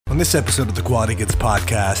On this episode of the Quality Goods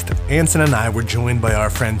Podcast, Anson and I were joined by our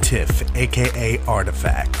friend Tiff, aka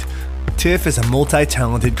Artifact. Tiff is a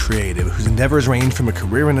multi-talented creative whose endeavors range from a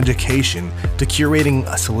career in education to curating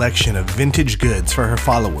a selection of vintage goods for her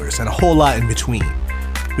followers and a whole lot in between.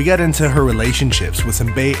 We got into her relationships with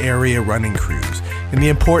some Bay Area running crews and the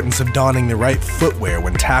importance of donning the right footwear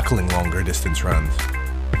when tackling longer distance runs.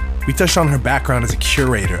 We touched on her background as a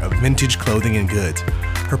curator of vintage clothing and goods,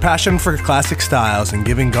 her passion for classic styles and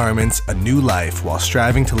giving garments a new life while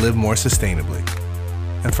striving to live more sustainably.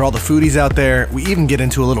 And for all the foodies out there, we even get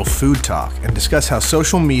into a little food talk and discuss how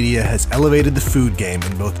social media has elevated the food game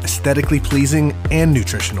in both aesthetically pleasing and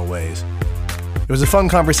nutritional ways. It was a fun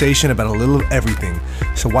conversation about a little of everything,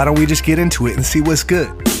 so why don't we just get into it and see what's good?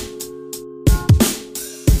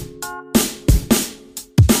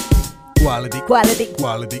 Quality goods.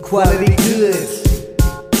 Quality goods.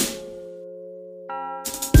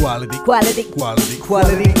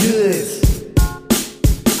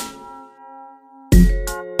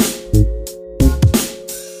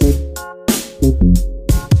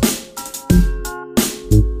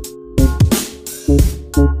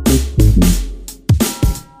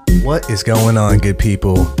 What is going on, good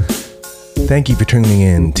people? Thank you for tuning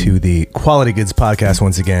in to the Quality Goods Podcast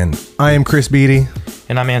once again. I am Chris Beatty.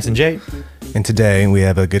 And I'm Anson J. And today we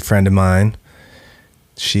have a good friend of mine.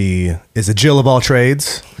 She is a Jill of all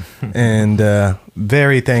trades, and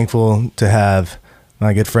very thankful to have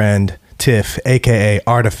my good friend Tiff, aka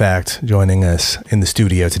Artifact, joining us in the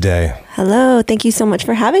studio today. Hello, thank you so much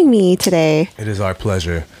for having me today. It is our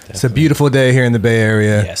pleasure. Definitely. It's a beautiful day here in the Bay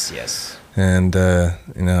Area. Yes. And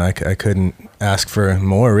I couldn't ask for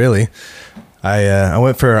more, really. I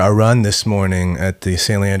went for a run this morning at the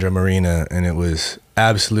San Leandro Marina, and it was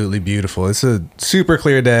absolutely beautiful. It's a super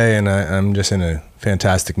clear day, and I'm just in a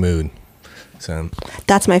fantastic mood. So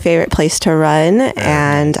that's my favorite place to run,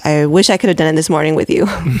 and I wish I could have done it this morning with you.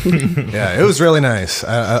 Yeah, it was really nice.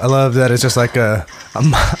 I love that it's just like a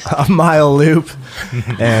mile loop,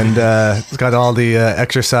 and it's got all the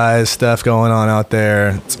exercise stuff going on out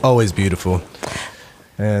there. It's always beautiful,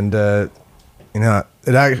 and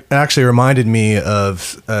it actually reminded me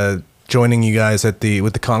of joining you guys with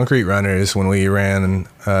the Concrete Runners when we ran,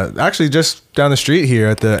 actually just down the street here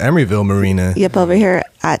at the Emeryville Marina. Yep, over here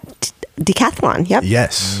at Decathlon. Yep.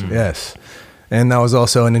 Yes. And that was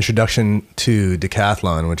also an introduction to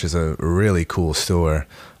Decathlon, which is a really cool store.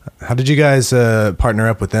 How did you guys partner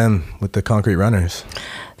up with them, with the Concrete Runners?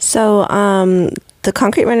 So the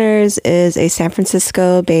Concrete Runners is a San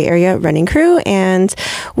Francisco Bay Area running crew, and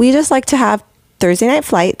we just like to have Thursday night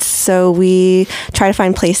flights. So we try to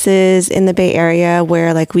find places in the Bay Area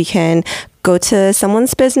where we can go to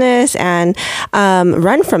someone's business and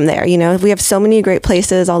run from there. You know, we have so many great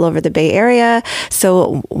places all over the Bay Area.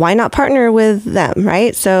 So why not partner with them,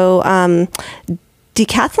 right? So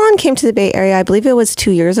Decathlon came to the Bay Area, I believe it was 2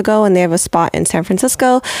 years ago, and they have a spot in San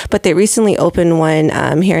Francisco, but they recently opened one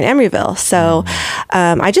here in Emeryville. So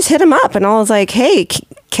I just hit them up and I was like, hey,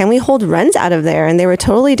 can we hold runs out of there? And they were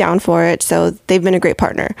totally down for it. So they've been a great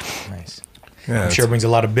partner. Nice. Yeah, I'm sure it brings a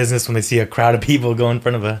lot of business when they see a crowd of people go in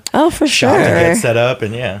front of a for shop sure. to get set up.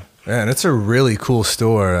 And yeah, and it's a really cool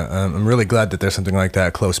store. I'm really glad that there's something like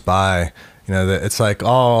that close by. You know, that it's like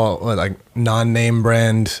all non-name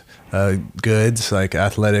brand goods, like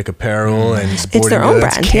athletic apparel and sporting it's their own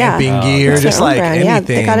goods, brand, camping gear, it's just like brand.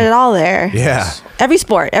 anything. Yeah, they got it all there. Yeah. Every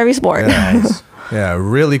sport. Yeah. Nice. Yeah,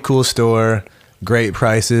 really cool store. Great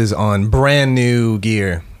prices on brand new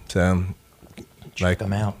gear. So check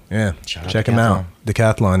them out. Yeah, check them out.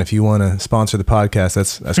 Decathlon. If you want to sponsor the podcast,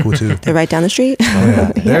 that's cool too. They're right down the street.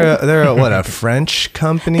 Yeah. They're a French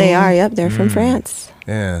company? They are. Yep, they're from France.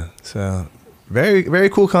 Yeah. So very, very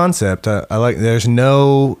cool concept. I like. It's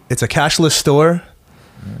a cashless store.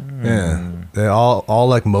 Yeah, they're all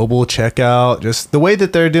like mobile checkout. Just the way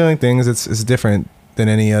that they're doing things, it's different than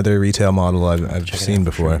any other retail model I've seen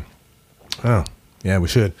before. Sure. Oh, yeah, we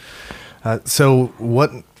should. So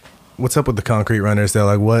what's up with the Concrete Runners though?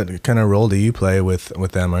 Like, what kind of role do you play with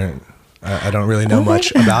them? I don't really know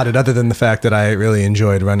much about it other than the fact that I really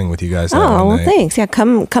enjoyed running with you guys. Thanks. Yeah,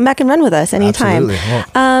 come back and run with us anytime.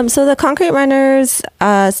 Absolutely. So the Concrete Runners,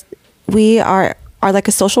 we are like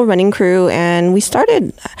a social running crew, and we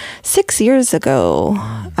started 6 years ago,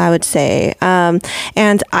 I would say.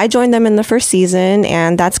 And I joined them in the first season,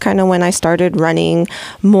 and that's kind of when I started running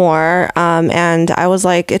more. And I was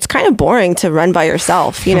like, it's kind of boring to run by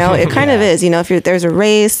yourself. You know, it kind of is. You know, if there's a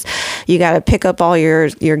race, you got to pick up all your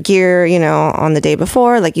gear, you know, on the day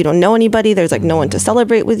before. Like, you don't know anybody. There's like no one to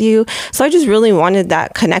celebrate with you. So I just really wanted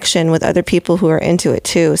that connection with other people who are into it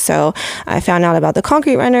too. So I found out about the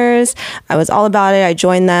Concrete Runners. I was all about it. I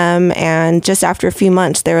joined them, and just after a few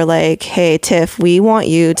months, they were like, "Hey, Tiff, we want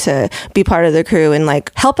you to be part of the crew and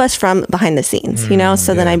like help us from behind the scenes," you know?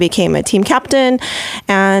 So then I became a team captain,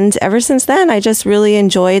 and ever since then, I just really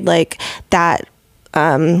enjoyed like that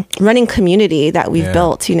running community that we've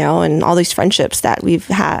built, you know, and all these friendships that we've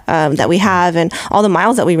had, that we have, and all the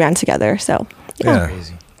miles that we ran together. So yeah,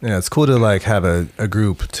 it's cool to like have a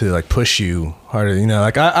group to like push you harder. You know,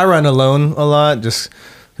 like I run alone a lot just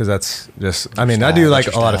because that's just, I mean, I do like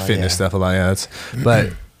a lot of fitness stuff a lot. Yeah,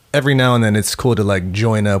 but every now and then it's cool to like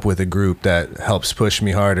join up with a group that helps push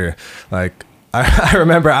me harder. Like, I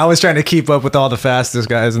remember I was trying to keep up with all the fastest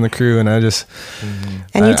guys in the crew, and I just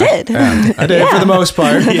and you did. I did for the most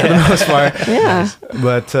part. For the most part. Yeah.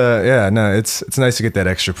 But no, it's nice to get that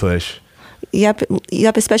extra push. Yep.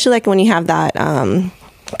 Especially like when you have that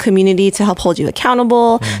community to help hold you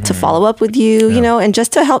accountable, to follow up with you, you know, and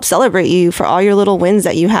just to help celebrate you for all your little wins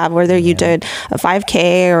that you have, whether you did a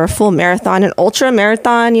 5K or a full marathon, an ultra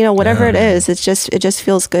marathon, you know, whatever it is. It just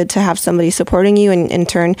feels good to have somebody supporting you, and in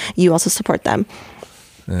turn you also support them.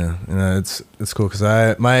 Yeah, you know, it's cool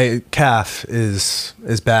because my calf is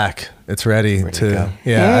back. It's ready to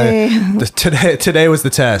today was the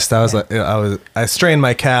test. I strained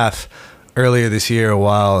my calf earlier this year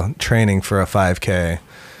while training for a 5K,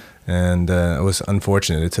 and it was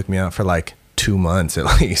unfortunate. It took me out for like 2 months at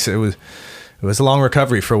least. It was a long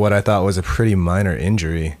recovery for what I thought was a pretty minor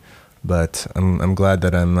injury, but I'm glad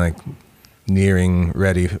that I'm like nearing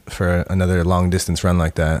ready for another long distance run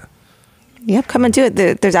like that. Yep, come and do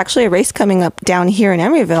it. There's actually a race coming up down here in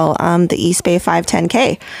Emeryville, the East Bay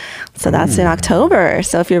 510K. So that's in October.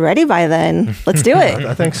 So if you're ready by then, let's do it.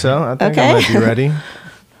 I think so. I think I might be ready.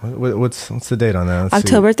 What's the date on that?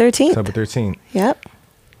 October 13th. October 13th. Yep.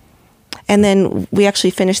 And then we actually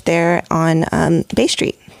finished there on Bay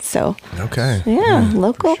Street. So okay. Yeah,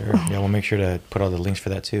 local. Sure. Yeah, we'll make sure to put all the links for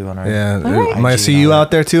that too on our. Yeah, might see you out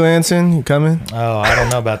there too, Anson. You coming? Oh, I don't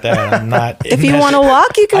know about that. I'm not. If you want to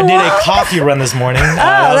walk, you can. I did a coffee run this morning.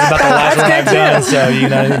 That was about the last one I've done. So you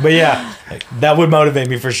know, but yeah, that would motivate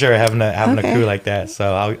me for sure having a crew like that.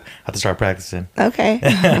 So I'll have to start practicing. Okay.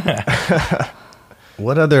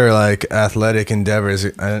 What other like athletic endeavors?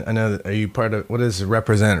 I know. Are you part of what is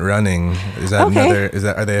Represent Running? Is that another?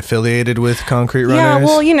 Are they affiliated with Concrete Runners? Yeah.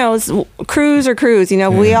 Well, you know, crews are crews. You know,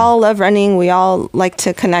 we all love running. We all like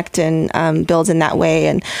to connect and build in that way.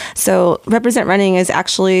 And so Represent Running is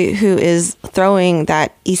actually who is throwing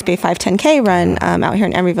that East Bay 510K run out here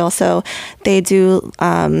in Emeryville. So they do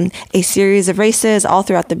a series of races all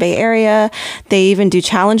throughout the Bay Area. They even do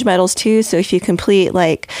challenge medals too. So if you complete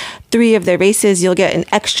like 3 of their races, you'll get an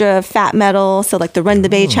extra fat medal. So like the Run the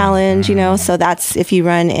Bay challenge, you know, so that's if you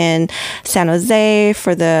run in San Jose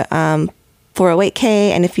for the 408K,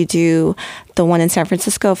 and if you do the one in San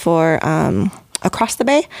Francisco for across the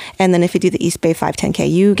bay, and then if you do the East Bay 510K,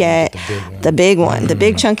 you get the big one, the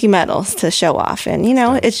big chunky medals to show off. And you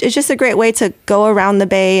know, it's just a great way to go around the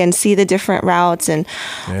bay and see the different routes and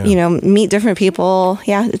you know, meet different people.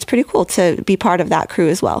 Yeah, it's pretty cool to be part of that crew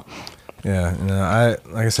as well. Yeah, you know,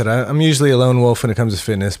 like I said, I'm usually a lone wolf when it comes to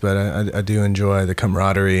fitness, but I do enjoy the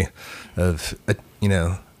camaraderie of you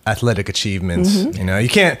know, athletic achievements. You know, you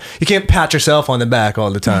can't pat yourself on the back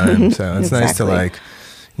all the time, so it's nice to like,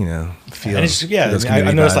 you know, feel. And it's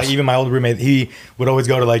I noticed like even my old roommate, he would always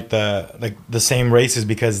go to like the same races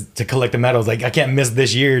because to collect the medals. Like I can't miss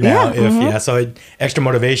this year now. So extra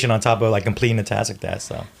motivation on top of like completing a task like that.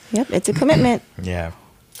 So yep, it's a commitment. Yeah.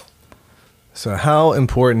 So how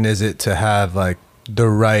important is it to have like the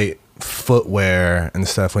right footwear and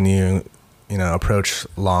stuff when you know, approach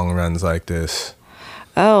long runs like this?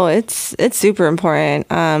 Oh, it's super important.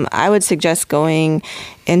 I would suggest going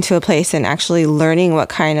into a place and actually learning what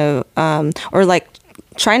kind of, or like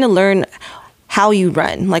trying to learn how you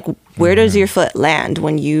run. Like where does your foot land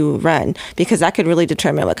when you run? Because that could really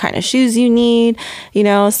determine what kind of shoes you need, you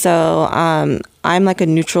know? So I'm like a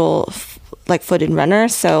neutral like footed runner.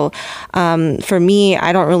 So for me,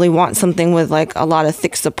 I don't really want something with like a lot of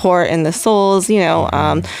thick support in the soles, you know,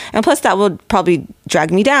 and plus that would probably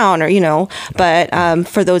drag me down or, you know, but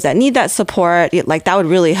for those that need that support, like that would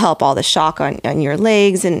really help all the shock on your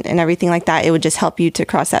legs and everything like that. It would just help you to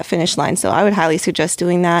cross that finish line. So I would highly suggest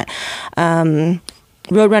doing that.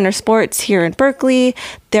 Roadrunner Sports here in Berkeley.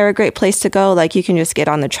 They're a great place to go. Like, you can just get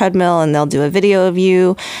on the treadmill and they'll do a video of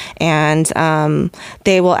you, and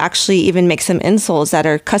they will actually even make some insoles that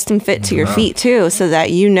are custom fit to your feet too, so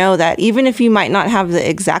that you know that even if you might not have the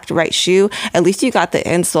exact right shoe, at least you got the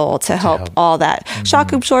insole to help all that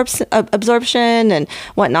shock absorption and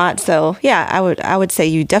whatnot. So yeah, I would say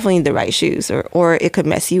you definitely need the right shoes, or it could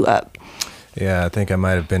mess you up. Yeah, I think I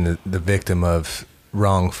might have been the victim of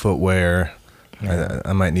wrong footwear. Yeah.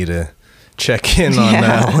 I might need to check in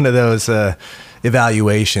on one of those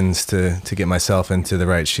evaluations to get myself into the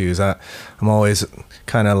right shoes. I'm always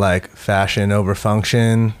kind of like fashion over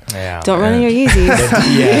function. Yeah. Don't run in your Yeezys.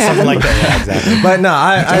 Something like that. Yeah, exactly. But no,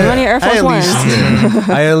 I run your Air Force Ones.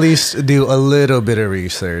 I at least do a little bit of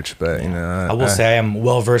research, but I will say I am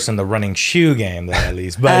well versed in the running shoe game, though, at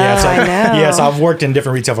least. But so I've worked in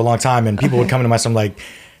different retail for a long time, and people would come into my store like,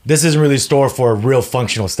 this isn't really a store for real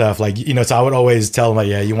functional stuff. Like, so I would always tell them, like,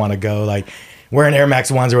 yeah, you want to go, like, wearing Air Max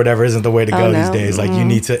 1s or whatever isn't the way to go these days. Like, you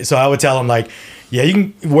need to, so I would tell them, like, yeah, you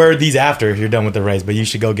can wear these after you're done with the race, but you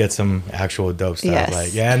should go get some actual dope stuff. Yes.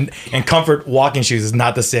 Like, and comfort walking shoes is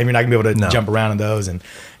not the same. You're not gonna be able to jump around in those. And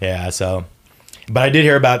but I did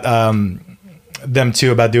hear about, them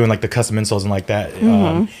too, about doing like the custom insoles and like that.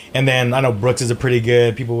 And then I know Brooks is a pretty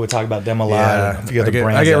good. People would talk about them a lot. Yeah,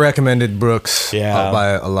 I get recommended Brooks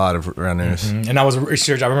by a lot of runners. And I was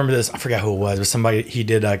researching. I remember this. I forgot who it was, but somebody, he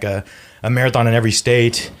did like a marathon in every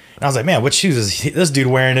state. And I was like, man, what shoes is this dude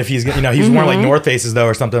wearing? If he's he's wearing like North Faces though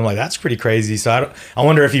or something. I'm like, that's pretty crazy. So I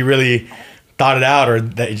wonder if he really thought it out, or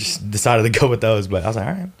that he just decided to go with those. But I was like,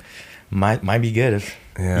 all right, might be good if.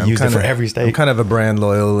 Yeah, use it for every state. I'm kind of a brand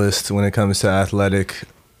loyalist when it comes to athletic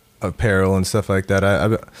apparel and stuff like that.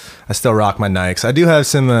 I still rock my Nikes. I do have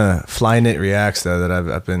some Flyknit Reacts though that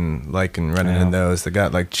I've been liking running in those. That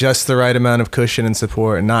got like just the right amount of cushion and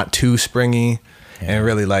support, and not too springy, and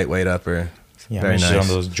really lightweight upper. Yeah, very nice. On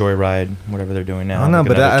those Joyride, whatever they're doing now. I don't know,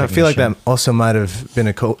 but I feel like that also might have been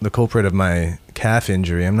the culprit of my calf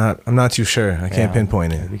injury. I'm not too sure. I can't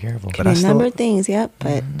pinpoint it. Be careful. But a number of things,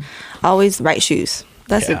 but always right shoes.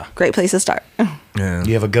 That's a great place to start. Yeah. Do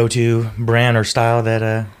you have a go-to brand or style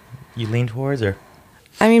that you lean towards, or?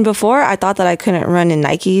 I mean, before I thought that I couldn't run in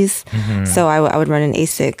Nikes, so I would run in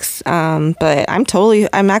Asics. But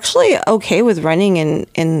I'm actually okay with running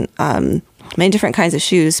in many different kinds of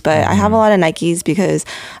shoes. But I have a lot of Nikes because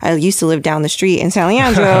I used to live down the street in San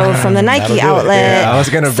Leandro from the Nike outlet. Yeah, I was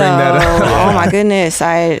gonna bring that up. Oh my goodness,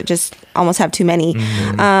 I just almost have too many.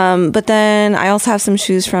 But then I also have some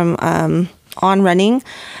shoes from On Running.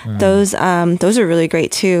 Those are really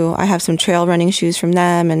great too. I have some trail running shoes from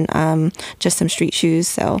them, and just some street shoes.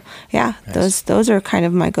 So yeah, nice. those are kind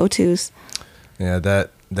of my go-tos. Yeah,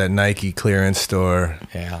 that Nike clearance store.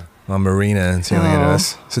 Yeah. On Marina in San Leandro.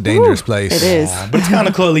 It's a dangerous place. It is. But it's kind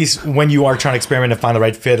of cool, at least when you are trying to experiment and find the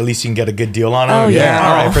right fit, at least you can get a good deal on them. Oh, yeah.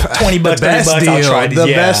 All right, for $20, $30, I'll try these. The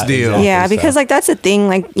best deal. Exactly. Yeah, because like that's the thing.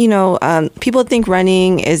 Like, people think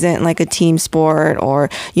running isn't like a team sport, or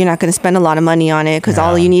you're not going to spend a lot of money on it because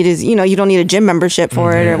all you need is, you don't need a gym membership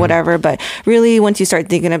for it or whatever. But really, once you start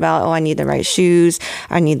thinking about, I need the right shoes,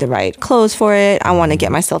 I need the right clothes for it, I want to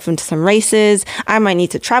get myself into some races, I might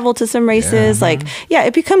need to travel to some races.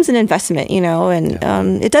 It becomes an investment,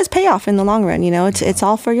 and it does pay off in the long run. It's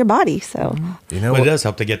all for your body. So but it does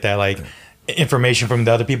help to get that like information from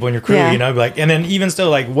the other people in your crew. Like, and then even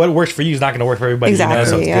still, like, what works for you is not going to work for everybody. Exactly,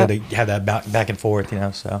 so it's good to have that back and forth.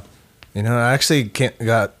 So I actually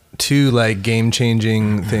got two like game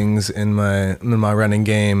changing things in my running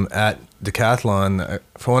game at Decathlon.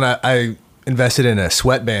 For one, I invested in a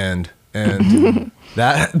sweatband, and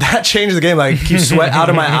that changed the game. Like, keep sweat out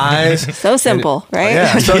of my eyes. So simple, right?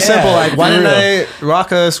 Yeah, so simple. Like, why didn't I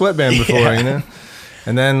rock a sweatband before?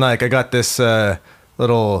 And then like I got this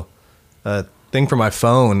little thing for my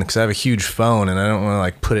phone, because I have a huge phone and I don't want to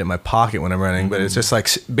like put it in my pocket when I'm running. But it's just like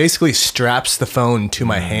basically straps the phone to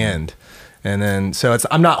my hand. And then so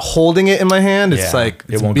I'm not holding it in my hand. It's like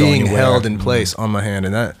it's being held in place on my hand,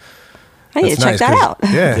 and that. I need to check that out.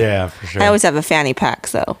 Yeah, for sure. I always have a fanny pack,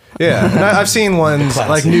 so. Yeah, and I've seen ones,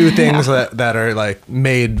 like new things that are like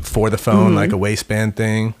made for the phone, like a waistband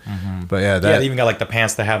thing. But they even got like the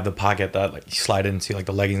pants that have the pocket that like you slide into, like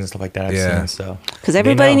the leggings and stuff like that. I've seen, so. Because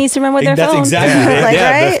everybody needs to run with their phone. That's exactly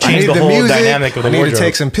right? They've changed the whole dynamic of the wardrobe. I need to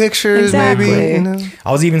take some pictures, maybe.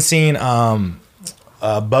 I was even seeing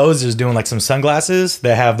Bose is doing like some sunglasses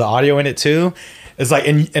that have the audio in it too. It's like,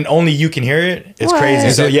 and only you can hear it. It's crazy.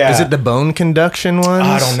 Is it the bone conduction ones?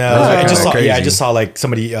 I don't know. I just saw like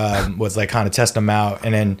somebody was like kind of test them out,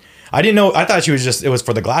 and then I didn't know. I thought it was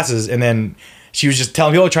for the glasses, and then she was just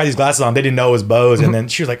telling me, "Oh, try these glasses on." They didn't know it was Bose, and then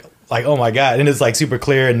she was like, like, oh my God. And it's like super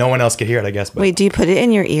clear and no one else could hear it, I guess. But wait, do you put it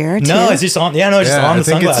in your ear too? no, it's just on. Yeah, no, it's just on the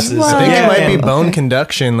sunglasses. I think it might be bone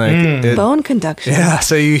conduction. Like bone conduction. Yeah,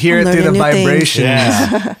 so you hear it through the vibration.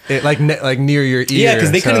 Yeah. It like near your ear. Yeah,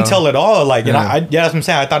 because they couldn't tell at all. Like, you know, that's what I'm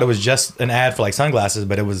saying. I thought it was just an ad for like sunglasses,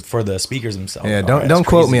 but it was for the speakers themselves. Yeah, don't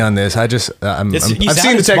quote me on this. I just I've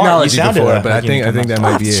seen the technology before, but I think that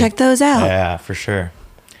might be it. Check those out. Yeah, for sure.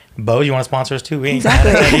 Bo, you want to sponsor us too? We ain't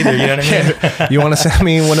exactly. Either, you know what I mean? You want to send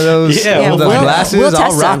me one of those, those glasses?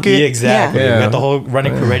 I'll rock it. Yeah, exactly. Yeah. We got the whole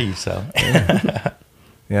running crew ready, so.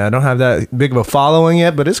 Yeah, I don't have that big of a following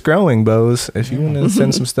yet, but it's growing, Bose. If you want to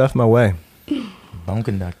send some stuff my way. Bone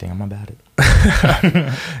conducting, I'm about it.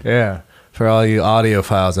 Yeah. For all you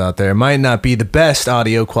audiophiles out there, it might not be the best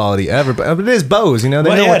audio quality ever, but it is Bose. You know,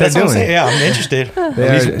 they know what they're doing. I'm interested.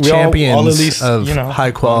 They are champions of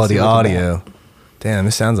high quality audio. Damn,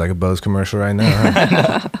 this sounds like a Bose commercial right now.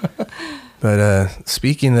 Huh? But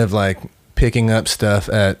speaking of like picking up stuff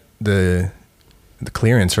at the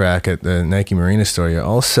clearance rack at the Nike Marina store, you're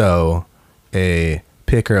also a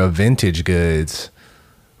picker of vintage goods.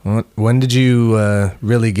 When did you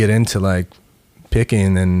really get into like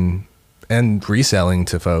picking and reselling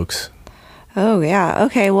to folks? Oh yeah.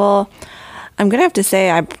 Okay. Well, I'm gonna have to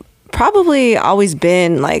say I've probably always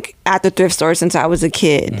been like at the thrift store since I was a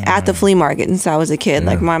kid, at the flea market since I was a kid.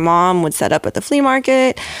 Like my mom would set up at the flea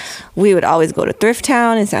market. We would always go to Thrift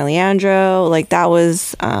Town in San Leandro. Like that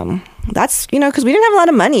was, that's, you know, because we didn't have a lot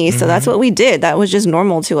of money. So that's what we did. That was just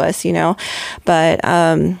normal to us, you know. But,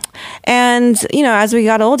 and, you know, as we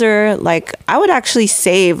got older, like I would actually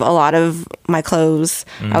save a lot of my clothes.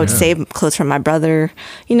 I would save clothes from my brother,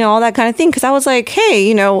 you know, all that kind of thing. Because I was like, hey,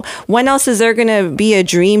 you know, when else is there going to be a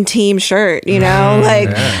Dream Team shirt, you know?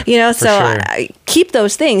 Like, you know, so sure. I keep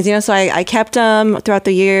those things, you know. So I kept them throughout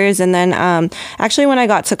the years. And then actually when I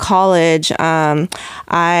got to college,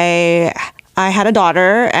 I had a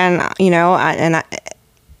daughter, and you know, and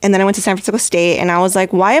then I went to San Francisco State, and I was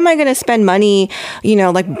like, why am I going to spend money, you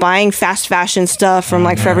know, like buying fast fashion stuff from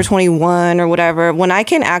like Forever 21 or whatever, when I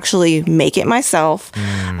can actually make it myself,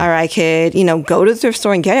 or I could, you know, go to the thrift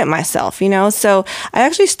store and get it myself, you know. So I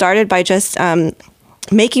actually started by just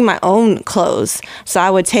making my own clothes. So I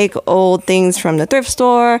would take old things from the thrift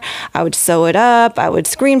store, I would sew it up, I would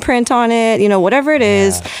screen print on it, you know, whatever it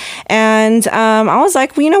is. And I was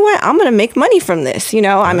like, well, you know what? I'm going to make money from this. You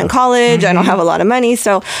know, I'm in college, I don't have a lot of money.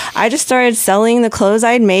 So I just started selling the clothes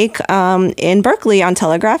I'd make in Berkeley on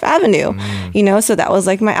Telegraph Avenue, you know, so that was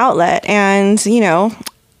like my outlet. And, you know,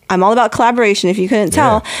 I'm all about collaboration, if you couldn't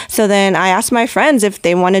tell. So then I asked my friends if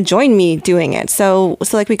they want to join me doing it. So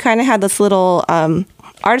like we kind of had this little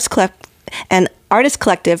artist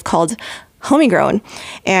collective called Homegrown,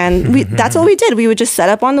 and that's what we did. We would just set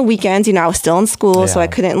up on the weekends. You know, I was still in school, so I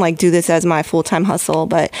couldn't like do this as my full-time hustle,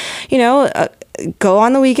 but you know, go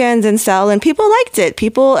on the weekends and sell, and people liked it.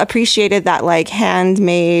 People appreciated that like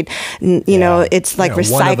handmade, you know, it's like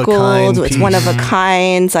recycled, it's one of a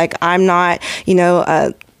kind. Like I'm not, you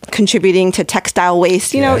know, contributing to textile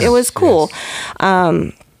waste, you know. It was cool.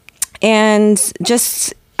 And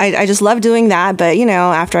just I just love doing that. But, you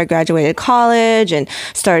know, after I graduated college and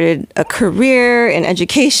started a career in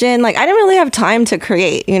education, like I didn't really have time to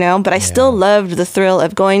create, you know, but I still loved the thrill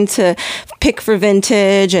of going to pick for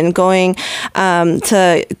vintage and going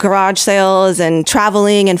to garage sales and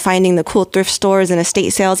traveling and finding the cool thrift stores and estate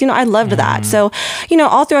sales. You know, I loved that. So, you know,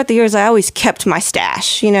 all throughout the years, I always kept my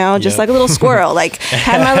stash, you know, just like a little squirrel, like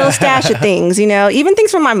had my little stash of things, you know, even things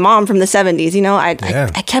from my mom from the 70s, you know, I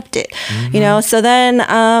kept it, you know. So then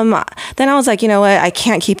I was like, you know what, I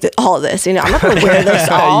can't keep all of this, you know, I'm not gonna wear this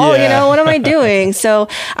all, you know, what am I doing? So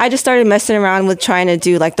I just started messing around with trying to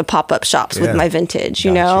do like the pop-up shops with my vintage,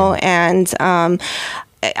 you know, and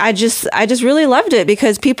I just really loved it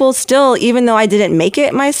because people still, even though I didn't make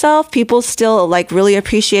it myself, people still like really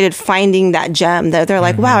appreciated finding that gem. They're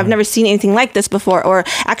like, wow, I've never seen anything like this before. Or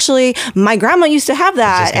actually, my grandma used to have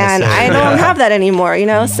that and I don't have that anymore, you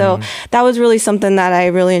know? So that was really something that I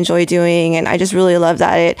really enjoy doing. And I just really love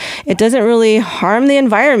that it doesn't really harm the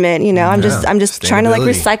environment, you know? I'm just trying to like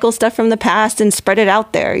recycle stuff from the past and spread it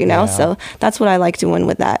out there, you know? So that's what I like doing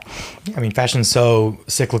with that. I mean, fashion's so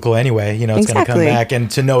cyclical anyway, you know, it's going to come back, and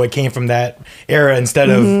to know it came from that era instead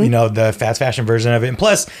of, you know, the fast fashion version of it. And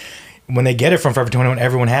plus, when they get it from Forever 21,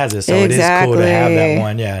 everyone has it. So it is cool to have that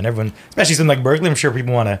one. Yeah. And everyone, especially something like Berkeley, I'm sure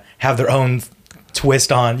people want to have their own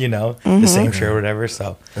twist on, you know, the same shirt or whatever.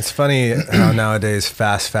 So it's funny how nowadays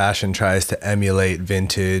fast fashion tries to emulate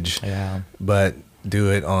vintage, but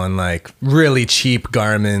do it on like really cheap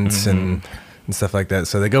garments and and stuff like that.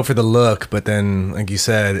 So they go for the look, but then, like you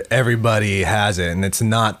said, everybody has it, and it's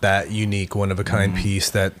not that unique, one of a kind piece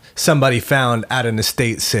that somebody found at an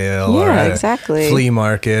estate sale or at a flea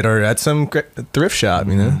market or at some thrift shop.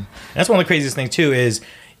 You know, that's one of the craziest things too. Is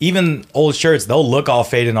even old shirts, they'll look all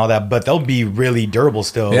faded and all that, but they'll be really durable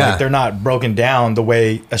still. Yeah. Like they're not broken down the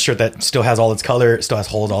way a shirt that still has all its color, still has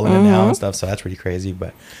holes all in it now and stuff. So that's pretty crazy.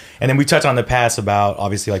 And then we touched on the past about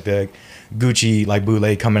obviously like the Gucci like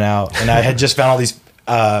bootleg coming out, and I had just found all these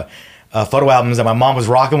photo albums that my mom was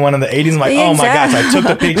rocking one in the 80s. I'm like, oh my gosh, I took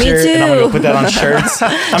the picture and I'm gonna go put that on shirts.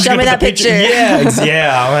 Show me that picture.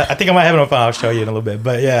 Yeah, I think I might have it on phone. I'll show you in a little bit.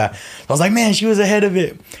 But yeah, I was like, man, she was ahead of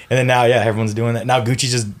it. And then now, everyone's doing that. Now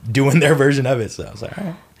Gucci's just doing their version of it. So I was like, all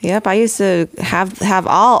right. Yep, I used to have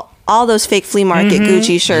all those fake flea market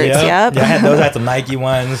Gucci shirts. Yep. Yeah, I had those. I had the Nike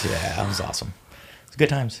ones. Yeah, that was awesome. It was good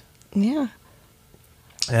times. Yeah.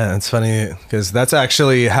 Yeah, it's funny because that's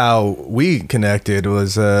actually how we connected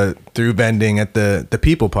was through vending at the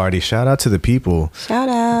People Party. Shout out to the People. Shout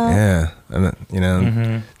out.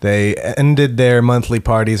 Yeah, they ended their monthly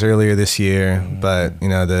parties earlier this year, but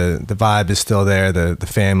the vibe is still there. The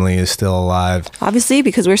family is still alive. Obviously,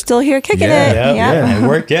 because we're still here kicking it. Yeah, it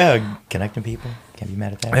worked. Yeah, connecting people. Can't be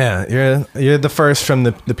mad at that. Yeah, you're the first from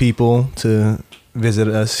the people to visit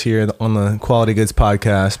us here on the Quality Goods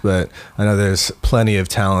podcast, but I know there's plenty of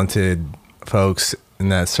talented folks in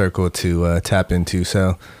that circle to tap into.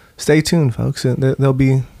 So stay tuned, folks. There'll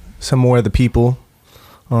be some more of the people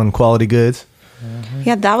on Quality Goods.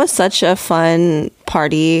 Yeah, that was such a fun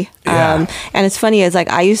party. And it's funny, it's like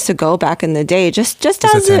I used to go back in the day just as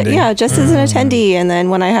as an attendee, and then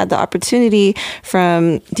when I had the opportunity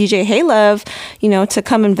from DJ Hey Love, to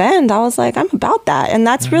come and vend, I was like, I'm about that. And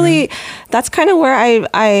that's really kind of where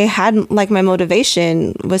I had like my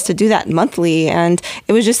motivation was to do that monthly, and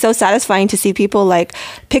it was just so satisfying to see people like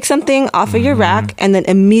pick something off of your rack and then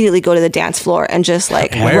immediately go to the dance floor and just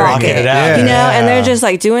like rock it out, and they're just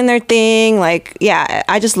like doing their thing. Like,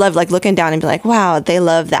 I just love like looking down and be like, wow, they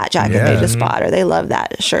love that jacket they just bought, or they love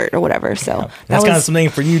that shirt or whatever. So that's kind of something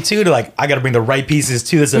for you too, to like, I got to bring the right pieces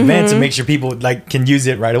to this event to make sure people like can use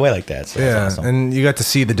it right away like that. So that's awesome. And you got to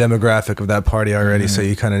see the demographic of that party already, so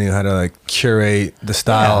you kind of knew how to like curate the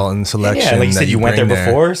style and selection. Yeah, like you said, you went there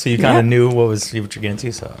before, so you kind of knew what you're getting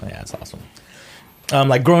into. So it's awesome.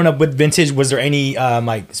 Like growing up with vintage, was there any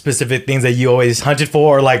like specific things that you always hunted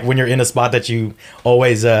for, or like when you're in a spot that you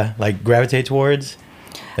always like gravitate towards?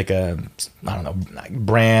 Like a, I don't know, like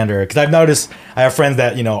brand, or because I've noticed I have friends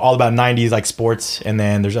that all about 90s like sports, and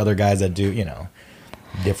then there's other guys that do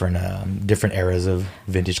different eras of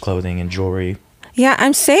vintage clothing and jewelry. Yeah,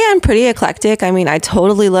 I'm pretty eclectic. I mean, I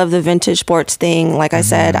totally love the vintage sports thing. Like I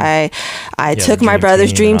said, I took my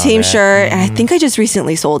brother's Dream Team shirt, and I think I just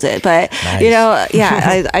recently sold it. But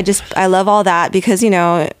nice. I love all that because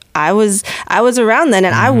I was around then,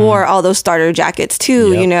 and I wore all those starter jackets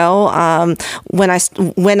too.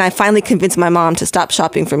 When I finally convinced my mom to stop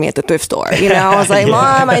shopping for me at the thrift store, I was like,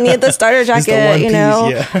 Mom, I need the starter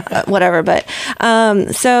jacket, whatever. But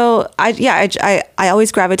so I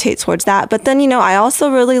always gravitate towards that. But then I also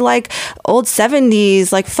really like old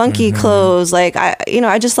 70s like funky clothes. Like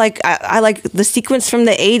I like the sequence from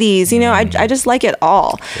the 80s. I just like it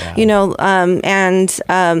all. And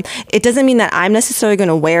it doesn't mean that I'm necessarily going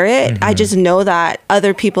to wear it. I just know that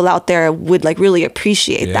other people out there would like really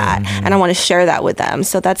appreciate that, and I want to share that with them.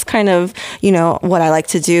 So that's kind of what I like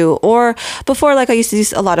to do. Or before, like I used to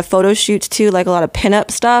do a lot of photo shoots too, like a lot of pinup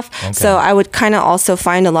stuff. So I would kind of also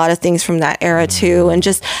find a lot of things from that era too, and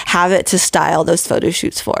just have it to style those photo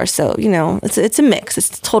shoots for. So it's a mix.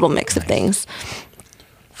 It's a total mix of things.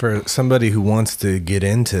 For somebody who wants to get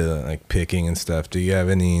into like picking and stuff, do you have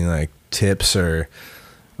any like tips or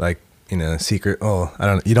like secret? Oh, I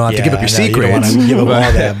don't. You don't have to give up your secrets. You don't want to give up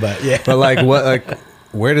all that, but yeah. But like,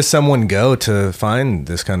 where does someone go to find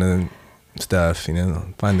this kind of stuff?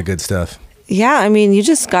 Find the good stuff. Yeah, I mean, you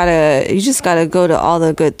just gotta go to all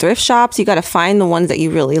the good thrift shops. You gotta find the ones that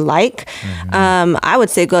you really like. I would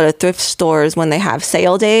say go to thrift stores when they have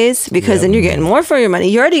sale days, because then you're getting more for your money.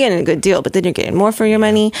 You're already getting a good deal, but then you're getting more for your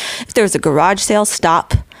money. If there's a garage sale,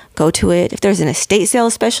 stop. Go to it. If there's an estate sale,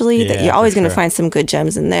 especially, that you're always going to find some good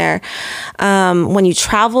gems in there. When you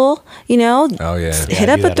travel, hit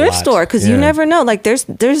up a thrift store, because you never know. Like there's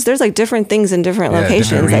like different things in different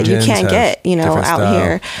locations that you can't get, out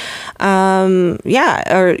here.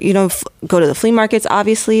 Or go to the flea markets.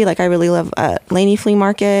 Obviously, like I really love Laney Flea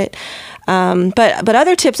Market. But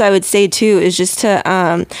other tips I would say too is just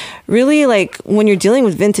to really, like, when you're dealing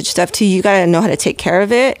with vintage stuff too, you gotta know how to take care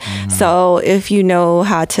of it. So if you know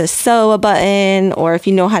how to sew a button, or if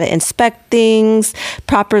you know how to inspect things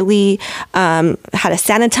properly, how to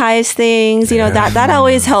sanitize things, that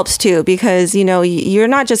always helps too, because you're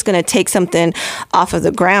not just gonna take something off of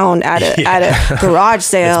the ground at a garage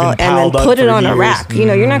sale and then put it on a rack.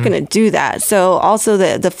 You're not gonna do that. So also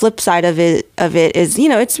the flip side of it is,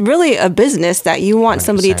 it's really a business that you want 100%.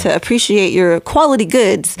 Somebody to appreciate your quality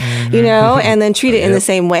goods, and then treat it in the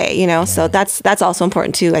same way, So that's also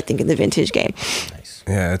important too, I think, in the vintage game. Nice.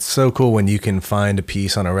 Yeah, it's so cool when you can find a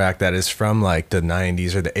piece on a rack that is from like the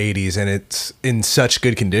 90s or the 80s and it's in such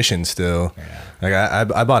good condition still. Yeah. Like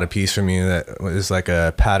I bought a piece from you that was like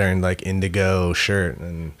a patterned like indigo shirt,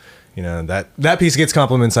 and that piece gets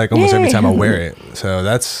compliments like almost every time I wear it. So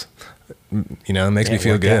that's it makes me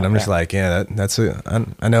feel good. I'm just like, that's it.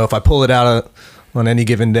 I know if I pull it out on any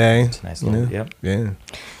given day. It's nice. Yeah.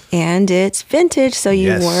 And it's vintage, so you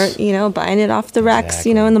weren't, buying it off the racks,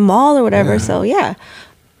 in the mall or whatever. So yeah.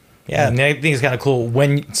 Yeah, and I think it's kind of cool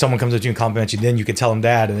when someone comes up to you and compliments you, then you can tell them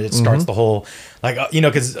that, and it starts the whole, like,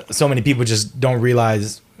 because so many people just don't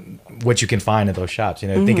realize what you can find at those shops.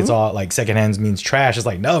 I think it's all like secondhand means trash. It's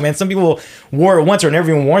like, no, man, some people wore it once or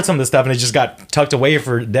never even worn some of this stuff, and it just got tucked away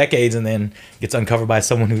for decades and then gets uncovered by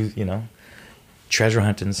someone who's, treasure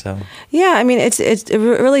hunting. So yeah, I mean, it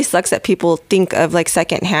really sucks that people think of like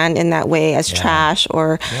secondhand in that way as trash,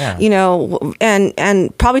 or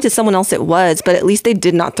and probably to someone else it was, but at least they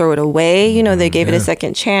did not throw it away. They gave it a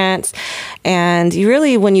second chance, and you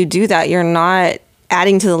really, when you do that, you're not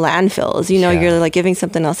adding to the landfills, you're like giving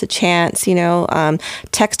something else a chance.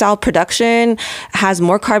 Textile production has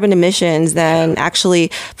more carbon emissions than actually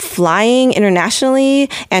flying internationally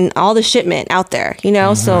and all the shipment out there,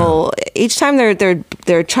 so each time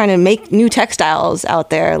they're trying to make new textiles out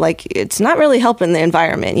there, like, it's not really helping the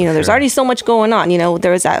environment. There's already so much going on.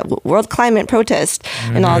 There was that world climate protest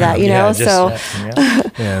and all that,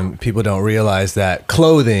 and people don't realize that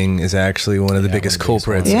clothing is actually one of the biggest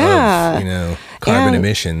culprits of carbon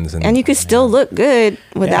emissions, and you could still look good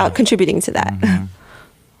without contributing to that.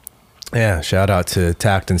 Yeah, shout out to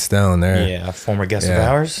Tacked and Stone there. Yeah, former guest of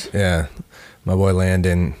ours. Yeah, my boy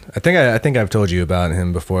Landon. I think I've told you about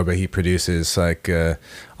him before, but he produces like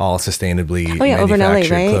all sustainably manufactured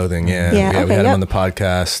LA, right? clothing. We had him on the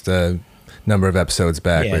podcast a number of episodes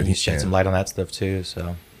back. Yeah, but he shed some light on that stuff too.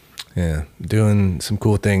 So yeah, doing some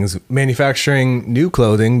cool things, manufacturing new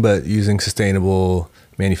clothing, but using sustainable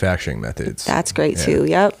manufacturing methods. That's great too.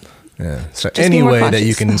 Yep. Yeah. So just any way that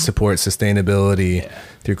you can support sustainability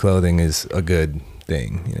through clothing is a good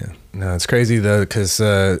thing. No, it's crazy though, because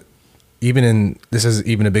this is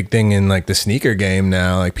even a big thing in like the sneaker game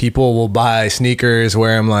now. Like, people will buy sneakers,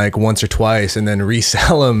 wear them like once or twice, and then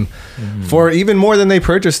resell them for even more than they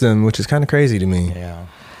purchased them, which is kind of crazy to me. Yeah.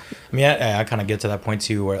 I mean, I kind of get to that point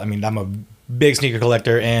too, where, I mean, I'm a big sneaker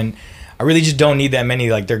collector, and I really just don't need that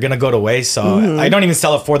many. Like, they're gonna go to waste, so I don't even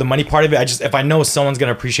sell it for the money part of it. If I know someone's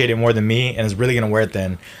gonna appreciate it more than me and is really gonna wear it,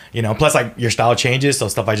 then Plus, like, your style changes, so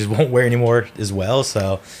stuff I just won't wear anymore as well.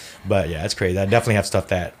 So, but yeah, it's crazy. I definitely have stuff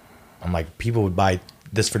that I'm like, people would buy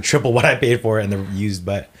this for triple what I paid for it, and they're used,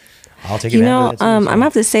 but I'll take it. I'm gonna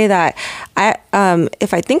have to say that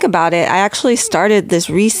if I think about it, I actually started this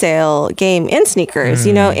resale game in sneakers.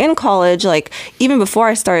 In college, like, even before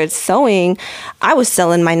I started sewing, I was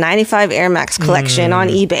selling my 95 Air Max collection on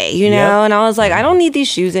eBay. And I was like, I don't need these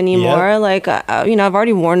shoes anymore. Like, I've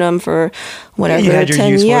already worn them for whatever,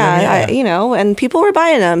 10 years. And people were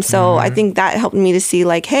buying them. So I think that helped me to see,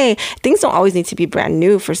 like, hey, things don't always need to be brand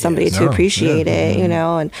new for somebody to appreciate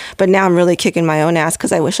it. But now I'm really kicking my own ass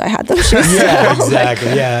because I wish I had those shoes. Yeah,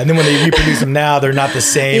 exactly. Yeah, and then when they reproduce them now, they're not the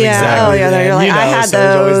same. Exactly. You're like, I had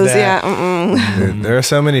those. There are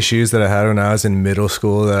so many shoes that I had when I was in middle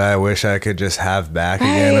school that I wish I could just have back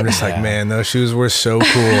again. I'm just like, man, those shoes were so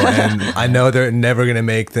cool, and I know they're never gonna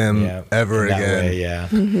make them ever again.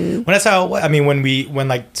 When that's how. I mean, when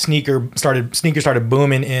like sneakers started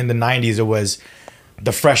booming in the 90s, it was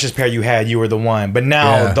the freshest pair you had, you were the one. But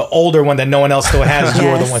now the older one that no one else still has, you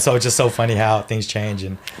were the one. So it's just so funny how things change.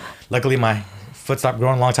 And luckily my foot stopped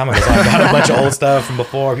growing a long time ago, so I got a bunch of old stuff from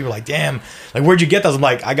before. People were like, damn, like, where'd you get those? I'm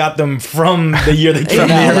like, I got them from the year they came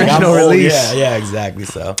out. Like, I'm old. Yeah, exactly.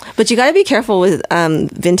 So, but you got to be careful with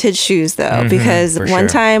vintage shoes though, because one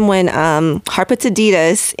time when Harpits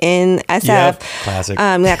Adidas in SF, classic,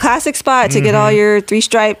 that classic spot to get all your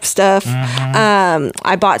 3-stripe stuff,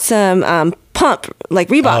 I bought some pump like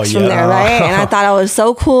Reeboks from there, right? And I thought I was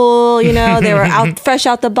so cool, you know. They were out fresh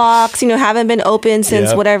out the box, you know, haven't been open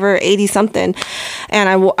since whatever 80 something. And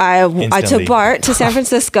I took Bart to San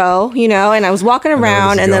Francisco, you know, and I was walking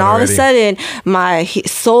around, and then all of a sudden my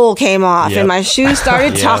sole came off and my shoes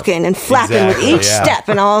started talking and flapping with each step,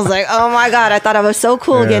 and I was like, oh my God, I thought I was so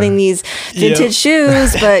cool getting these vintage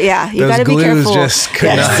shoes, but you got to be careful. Just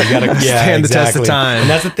could not stand the test of time. And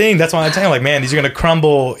that's the thing. That's why I'm telling you, like, man, these are gonna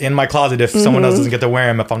crumble in my closet if someone else doesn't get to wear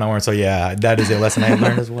them if I'm not wearing. So that is a lesson I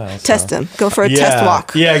learned as well. So. Test them. Go for a test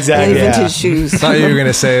walk. Yeah, exactly. In vintage shoes. I thought you were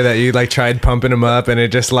gonna say that you like tried pumping them up and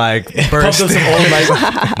it just like burst. Some old like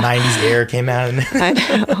 90s air came out. I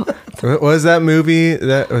know. What was that movie?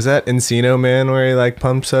 Was that Encino Man where he like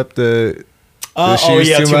pumps up the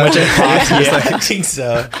shoes too much? I think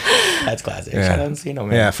so. That's classic. Shout out Encino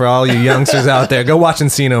Man. Yeah, for all you youngsters out there, go watch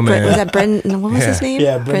Encino Man. Was that Brendan? What was his name?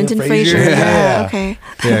 Yeah, Brendan Fraser. Yeah. Okay.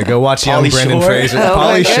 Yeah, go watch young Brendan Fraser. Oh,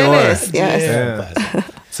 Pauly Shore. Yes.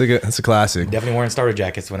 It's a classic. Definitely wearing starter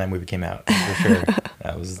jackets when that movie came out, for sure.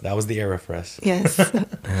 That was the era for us. Yes.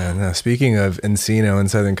 Speaking of Encino in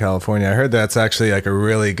Southern California, I heard that's actually like a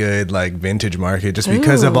really good like vintage market just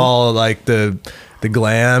because of all like the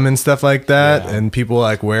glam and stuff like that, and people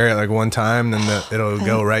like wear it like one time, then it'll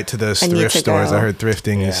go right to those thrift stores. I heard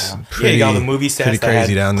thrifting is pretty, you got all the movie sets that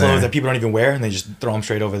crazy down there. Clothes that people don't even wear, and they just throw them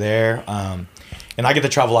straight over there. And I get to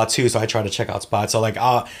travel a lot too, so I try to check out spots. So like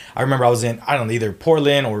I remember I was in, I don't know, either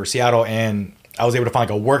Portland or Seattle, and I was able to find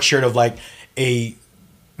like a work shirt of like a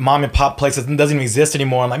mom and pop place that doesn't even exist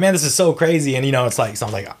anymore. I'm like, man, this is so crazy. And you know, it's like, so I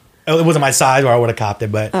was like, it wasn't my size or I would have copped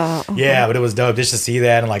it, but but it was dope just to see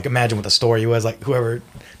that and like imagine what the story was, like whoever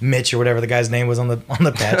Mitch or whatever the guy's name was on the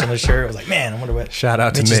patch on the shirt. I was like, man, I wonder what shout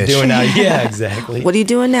out Mitch to Mitch is doing now. Yeah, exactly. What are you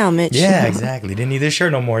doing now, Mitch? Yeah, exactly. Didn't need this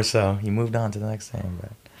shirt no more, so he moved on to the next thing.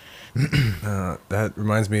 But that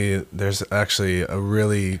reminds me, there's actually a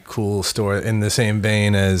really cool store in the same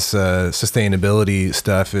vein as sustainability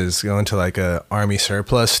stuff is going to like a Army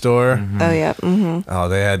surplus store. Oh yeah. Oh,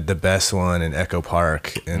 they had the best one in Echo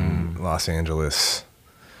Park in Los Angeles.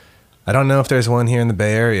 I don't know if there's one here in the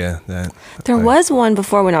Bay Area. There was one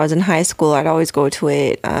before when I was in high school. I'd always go to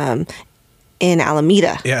it in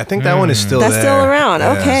Alameda. Yeah, I think that one is still That's there. still around.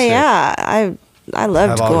 Okay, yeah. I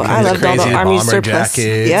loved all the Army surplus.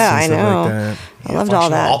 Yeah, I know. Like I loved all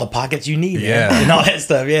that. All the pockets you need. And all that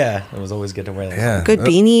stuff. Yeah, it was always good to wear that. Yeah, good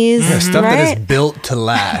beanies. Stuff right? that is built to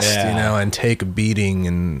last, you know, and take a beating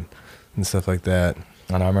and stuff like that.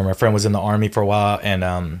 I remember my friend was in the Army for a while,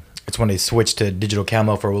 and it's when they switched to digital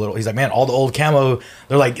camo for a little. He's like, man, all the old camo,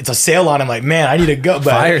 they're like, it's a sale on. I'm like, man, I need to go.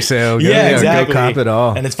 But, fire sale. Yeah, exactly. Go cop it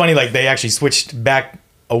all. And it's funny, like they actually switched back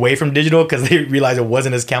away from digital because they realized it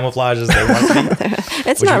wasn't as camouflage as they wanted to be.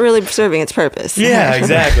 It's not really serving its purpose. Yeah,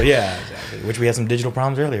 exactly. Yeah, exactly. Which we had some digital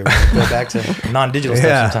problems earlier. We go back to non-digital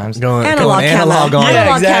stuff sometimes. Analog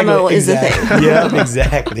camo is the thing. Yeah,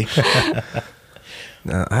 exactly.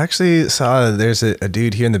 I actually saw there's a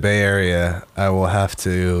dude here in the Bay Area. I will have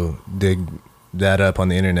to dig that up on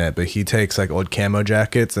the internet, but he takes like old camo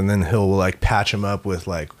jackets and then he'll like patch them up with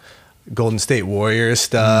like Golden State Warriors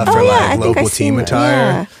stuff or like local team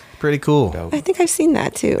attire. Pretty cool. I think I've seen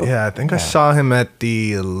that too. Yeah, I think I saw him at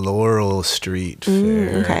the Laurel Street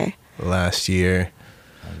Fair last year.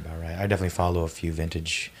 About right. I definitely follow a few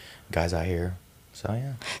vintage guys out here. So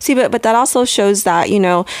yeah. See, but that also shows that, you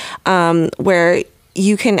know, where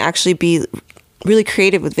you can actually be really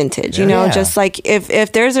creative with vintage, you know, just like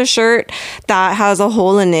if there's a shirt that has a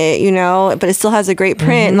hole in it, you know, but it still has a great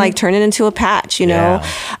print, like turn it into a patch, you know,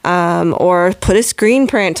 or put a screen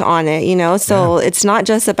print on it, you know, so it's not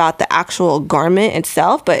just about the actual garment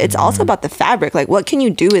itself, but it's also about the fabric. Like what can you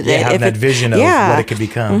do with it? Having that vision of what it could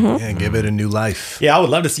become. Yeah, give it a new life. Yeah, I would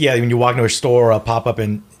love to see when you walk into a store or a pop-up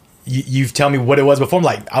and you tell me what it was before, I'm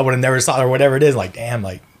like, I would have never saw it or whatever it is, like, damn,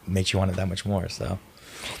 like makes you want it that much more, so.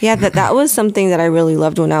 Yeah, that was something that I really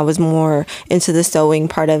loved when I was more into the sewing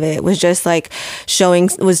part of it, was just like sharing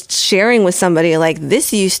with somebody like,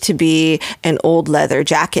 this used to be an old leather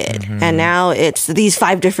jacket and now it's these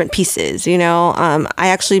 5 different pieces, you know. I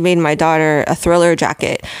actually made my daughter a Thriller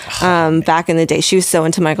jacket back in the day. She was so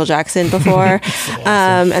into Michael Jackson before.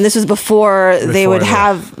 Awesome. And this was before they would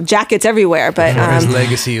have jackets everywhere, but his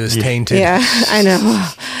legacy was tainted. Yeah, I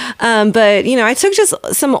know. But you know, I took just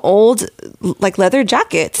some old like leather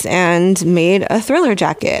jackets and made a Thriller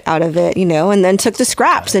jacket out of it, you know, and then took the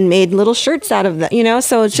scraps and made little shirts out of that, you know.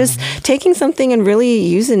 So it's just taking something and really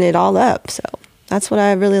using it all up. So that's what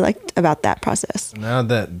I really liked about that process. Now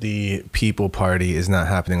that the People Party is not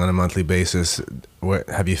happening on a monthly basis,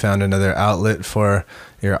 have you found another outlet for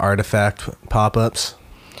your artifact pop-ups?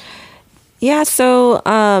 Yeah, so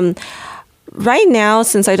Right now,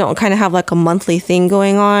 since I don't kind of have like a monthly thing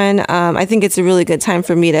going on, I think it's a really good time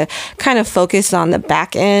for me to kind of focus on the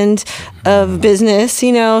back end of business,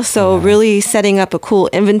 you know, so really setting up a cool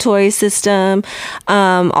inventory system.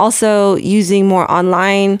 Also using more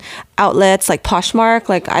online outlets like Poshmark.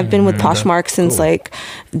 Like I've been with Poshmark since like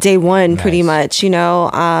day one, pretty much, you know.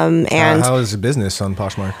 And how is the business on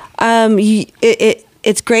Poshmark?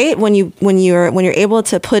 It's great when you're able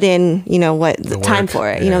to put in, you know, the time for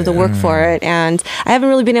it, you know, the work for it. And I haven't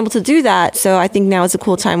really been able to do that. So I think now is a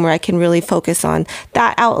cool time where I can really focus on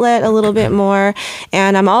that outlet a little bit more.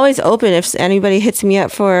 And I'm always open if anybody hits me up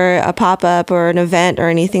for a pop-up or an event or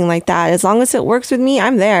anything like that. As long as it works with me,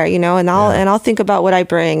 I'm there, you know, and I'll think about what I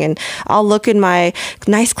bring, and I'll look in my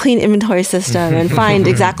nice clean inventory system and find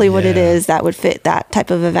exactly what it is that would fit that type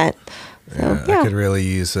of event. So, I could really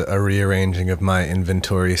use a rearranging of my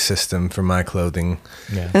inventory system for my clothing.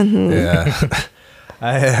 I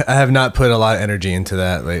have not put a lot of energy into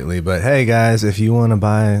that lately, but hey guys, if you want to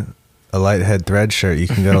buy a Lighthead Thread shirt, you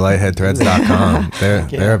can go to lightheadthreads.com.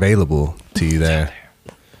 They're available to you there.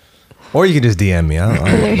 Or you can just DM me.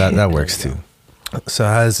 That works too. So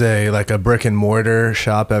has a brick and mortar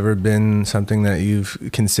shop ever been something that you've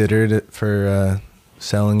considered for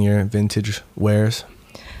selling your vintage wares?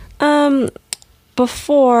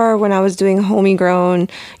 Before, when I was doing Homey Grown,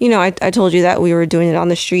 you know, I told you that we were doing it on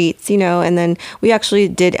the streets, you know, and then we actually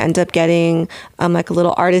did end up getting like a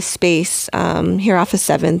little artist space here off of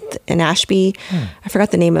 7th in Ashby. I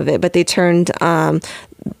forgot the name of it, but they turned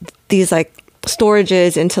these like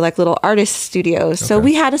storages into like little artist studios. So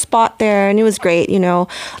we had a spot there and it was great, you know,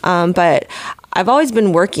 but I've always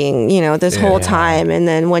been working, you know, this whole time. And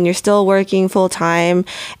then when you're still working full time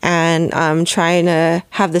and trying to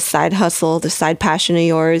have the side hustle, the side passion of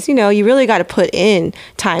yours, you know, you really got to put in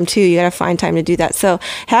time too. You got to find time to do that. So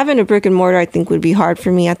having a brick and mortar, I think, would be hard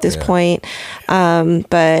for me at this point.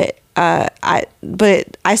 But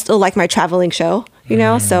I still like my traveling show. You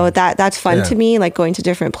know, so that's fun to me, like going to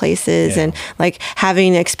different places and like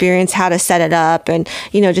having experience how to set it up and,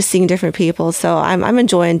 you know, just seeing different people. So I'm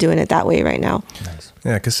enjoying doing it that way right now. Nice.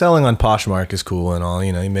 Yeah, because selling on Poshmark is cool and all,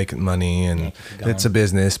 you know, you make money and it's a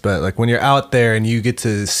business. But like when you're out there and you get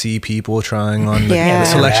to see people trying on the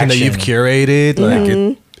selection that you've curated,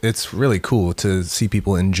 like it's really cool to see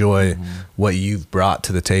people enjoy what you've brought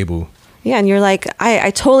to the table. Yeah, and you're like,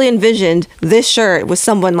 I totally envisioned this shirt with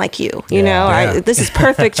someone like you. You know, this is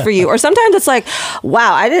perfect for you. Or sometimes it's like,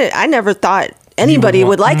 wow, I never thought anybody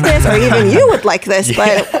would like this, or even you would like this.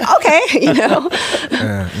 But okay, you know.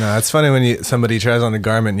 No, it's funny when somebody tries on the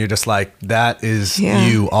garment and you're just like, that is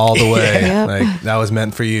you all the way. Like that was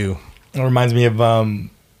meant for you. It reminds me of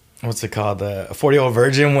what's it called? The 40-Year-Old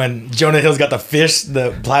Virgin, when Jonah Hill's got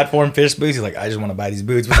the platform fish boots. He's like, I just want to buy these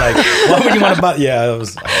boots. It's like, why would you want to buy? Yeah, it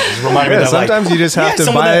was reminding me of that. Sometimes you just have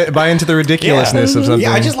to buy into the ridiculousness of something.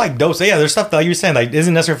 Yeah, I just like dope. So there's stuff that like you were saying like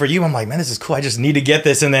isn't necessary for you. I'm like, man, this is cool. I just need to get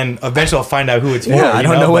this, and then eventually I'll find out who it's for. Yeah, I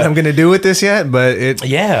don't know what I'm gonna do with this yet, but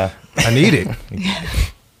I need it.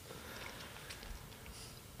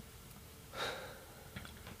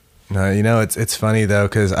 No, you know, it's funny though,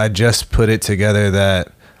 because I just put it together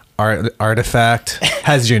that Artifact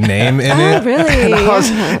has your name in it. Oh, really?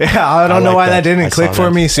 I don't know why that didn't click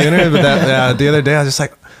for me sooner, but that the other day I was just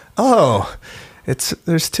like, oh,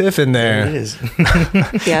 there's Tiff in there. It is.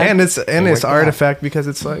 And it's Artifact because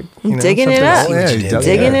it's like, you know, digging it up.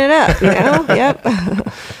 Digging it up, you know? Yep.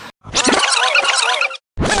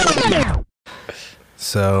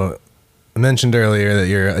 So I mentioned earlier that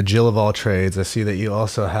you're a Jill of all trades. I see that you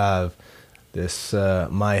also have this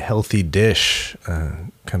My Healthy Dish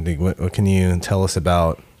company. What can you tell us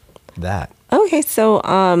about that? Okay, so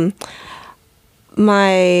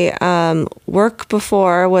my work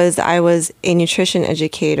before was I was a nutrition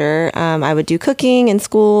educator. I would do cooking in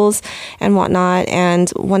schools and whatnot. And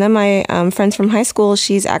one of my friends from high school,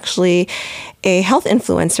 she's actually a health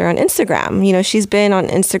influencer on Instagram. You know, she's been on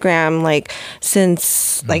Instagram like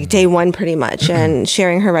since like day one pretty much and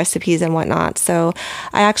sharing her recipes and whatnot. So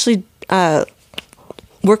I actually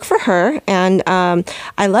work for her, and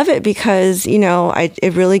I love it because, you know,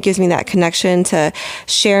 it really gives me that connection to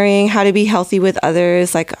sharing how to be healthy with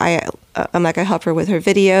others. Like I help her with her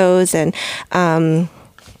videos and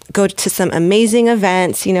go to some amazing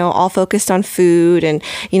events, you know, all focused on food and,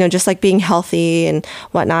 you know, just like being healthy and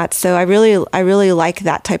whatnot. So I really like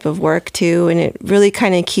that type of work too. And it really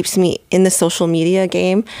kind of keeps me in the social media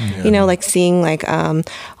game, you know, like seeing like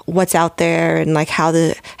what's out there and like how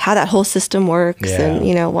that whole system works and,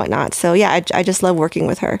 you know, whatnot. So yeah, I just love working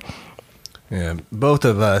with her. Yeah, both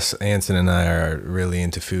of us, Anson and I, are really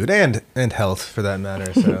into food and health for that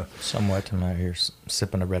matter. So somewhat. I'm out here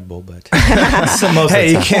sipping a Red Bull, but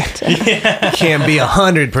hey, you can't be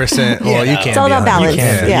 100%. Well, you can't. It's all about balance.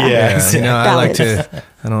 Yeah. You know,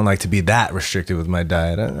 I don't like to be that restricted with my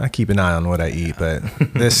diet. I keep an eye on what I eat, but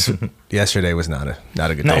yesterday was not a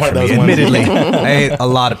good day for me. Admittedly, I ate a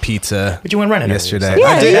lot of pizza. But you went running yesterday.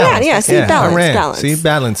 See, balance. See,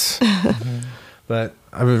 balance. But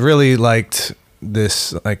I really liked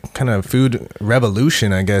this like kind of food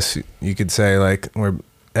revolution, I guess you could say, like where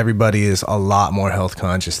everybody is a lot more health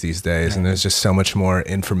conscious these days, and there's just so much more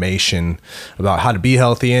information about how to be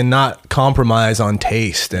healthy and not compromise on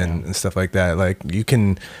taste and stuff like that. Like you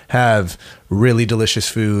can have really delicious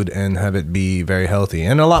food and have it be very healthy,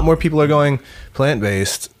 and a lot more people are going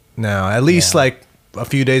plant-based now, at least like a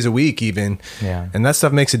few days a week even. And that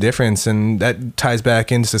stuff makes a difference, and that ties back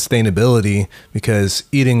into sustainability because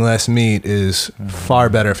eating less meat is far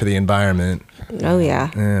better for the environment. Oh yeah.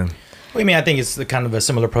 Well, I mean, I think it's the kind of a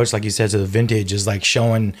similar approach, like you said, to the vintage, is like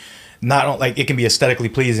showing not like it can be aesthetically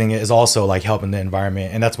pleasing, it is also like helping the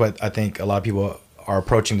environment. And that's what I think a lot of people are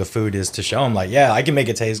approaching the food, is to show them like, yeah, I can make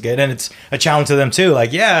it taste good. And it's a challenge to them too.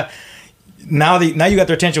 Like, now you got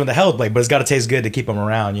their attention with the health, like, but it's got to taste good to keep them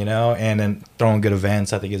around, you know. And then throwing good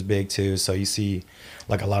events, I think, is big too. So you see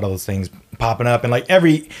like a lot of those things popping up, and like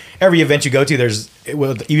every event you go to, there's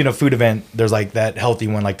even a food event, there's like that healthy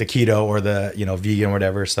one, like the keto or the vegan or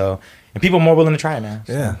whatever. So, and people are more willing to try it now.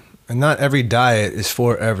 So. Yeah. And not every diet is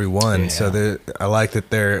for everyone. So I like that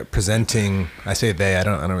they're presenting. I say they. I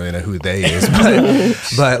don't really know who they is,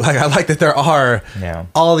 but like I like that there are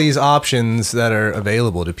all these options that are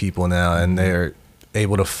available to people now, and they're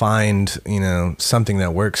able to find something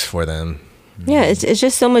that works for them. Yeah, it's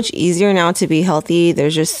just so much easier now to be healthy.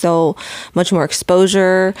 There's just so much more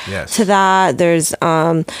exposure to that. There's,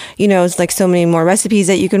 it's like so many more recipes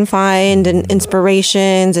that you can find and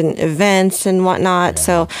inspirations and events and whatnot. Yeah.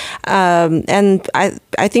 So, and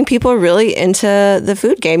I think people are really into the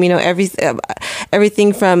food game.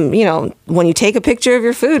 Everything from, when you take a picture of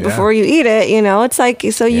your food before you eat it, it's like,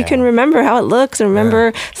 so you can remember how it looks and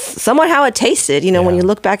remember somewhat how it tasted, when you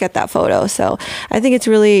look back at that photo. So I think it's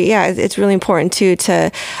really, it's really important too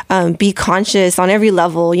to be conscious on every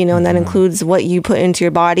level, and that includes what you put into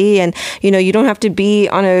your body. And you don't have to be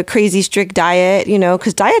on a crazy strict diet,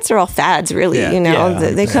 because diets are all fads, really.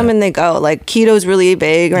 They come and they go. Like keto's really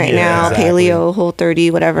big right now, paleo,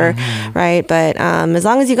 Whole30, whatever, right? But as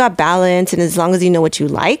long as you got balance and as long as you know what you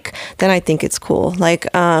like, then I think it's cool.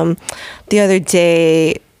 Like the other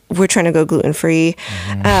day, we're trying to go gluten-free.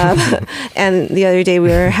 And the other day we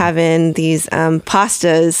were having these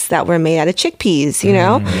pastas that were made out of chickpeas,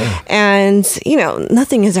 and,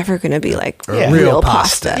 nothing is ever going to be like real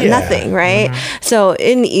pasta. Nothing, right? So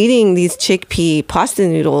in eating these chickpea pasta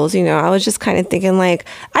noodles, I was just kind of thinking like,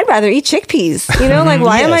 I'd rather eat chickpeas, like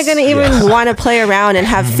why am I going to even want to play around and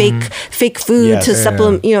have fake food to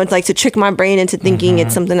supplement, it's like to trick my brain into thinking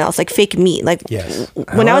it's something else, like fake meat. Like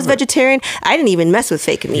when I was vegetarian, I didn't even mess with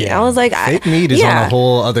fake meat. I was like, fake meat is on a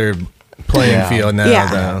whole other playing field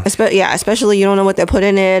now. Especially you don't know what they put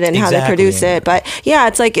in it and how they produce it. But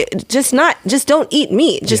it's like just don't eat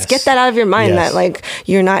meat. Just get that out of your mind that like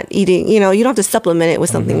you're not eating. You don't have to supplement it with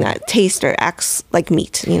something that tastes or acts like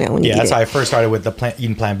meat. When you eat that's it. how I first started with the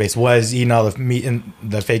eating plant-based, was eating all the meat and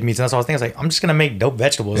the fake meats, and that's all I was thinking. I was like, I'm just gonna make dope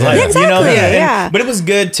vegetables. Like, exactly. But it was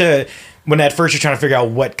good to. When at first you're trying to figure out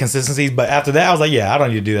what consistencies, but after that I was like, I don't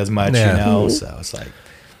need to do as much. So it's like.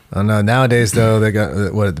 I know nowadays though they got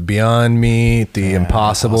the Beyond Meat, the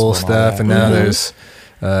Impossible stuff, and now there's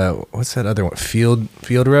what's that other one? Field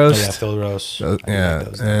roast. Field roast.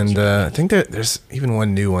 And I think there's even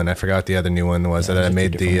one new one. I forgot what the other new one was that I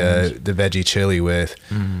made the veggie chili with.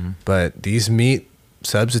 But these meat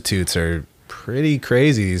substitutes are pretty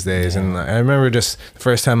crazy these days. And I remember just the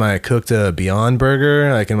first time I cooked a Beyond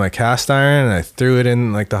Burger, like in my cast iron, and I threw it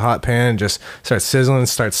in like the hot pan and just start sizzling,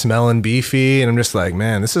 start smelling beefy, and I'm just like,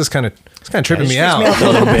 man, this is kind of tripping me out a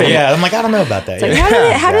little bit. I'm like, I don't know about that. Like,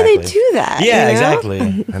 how do they do that?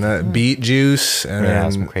 Exactly. And beet juice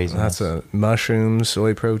and some crazy lots of mushrooms,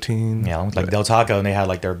 soy protein. Like Del Taco, and they had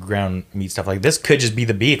like their ground meat stuff. Like this could just be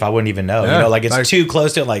the beef. I wouldn't even know. Like it's too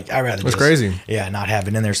close to it. Like I'd rather. It's crazy. Not have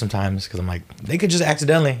it in there sometimes, because I'm like, they could just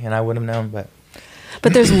accidentally, and I wouldn't have known.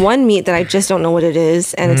 But there's one meat that I just don't know what it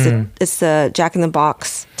is, and it's the Jack in the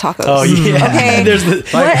Box tacos. Oh yeah. Okay.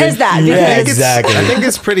 What is that? Exactly. I think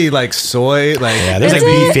it's pretty like soy. Like there's like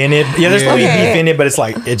beef in it. There's probably beef in it, but it's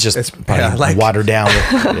probably like watered down.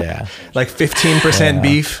 Like 15%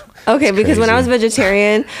 beef. Okay, because when I was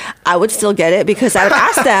vegetarian, I would still get it because I would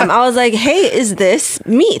ask them. I was like, "Hey, is this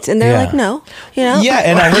meat?" And they're like, "No," you know. Yeah,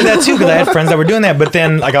 and I heard that too because I had friends that were doing that. But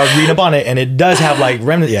then, like, I was reading up on it, and it does have like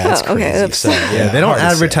remnants. Yeah, it's crazy. Okay, so, they don't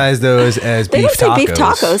advertise those as they beef don't tacos. say beef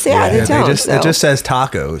tacos. Yeah, they don't. It just says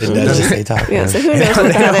tacos. It does just say tacos. Yeah, so who knows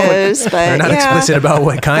what that is? But they're not explicit about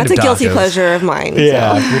what kind that's of tacos. That's a guilty pleasure of mine.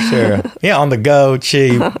 Yeah, for sure. Yeah, on the go,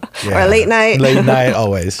 cheap. Or late night. Late night,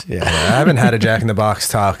 always. Yeah. I haven't had a Jack in the Box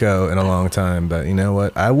taco in a long time, but you know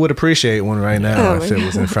what? I would appreciate one right now if it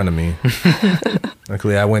was in front of me.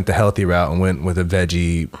 Luckily, I went the healthy route and went with a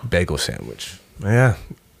veggie bagel sandwich. Yeah,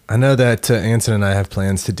 I know that Anson and I have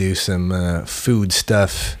plans to do some food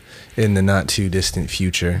stuff in the not too distant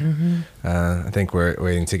future. I think we're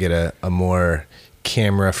waiting to get a more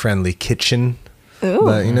camera-friendly kitchen. Ooh.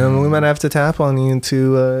 But you know, we might have to tap on you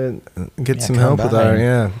to get some help with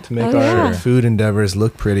to make our food endeavors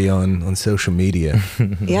look pretty on social media.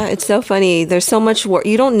 Yeah, it's so funny. There's so much work.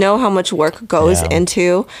 You don't know how much work goes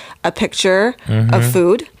into a picture of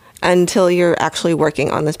food until you're actually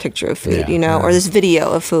working on this picture of food, you know, or this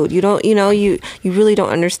video of food. You don't, you really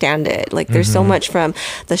don't understand it. Like there's so much from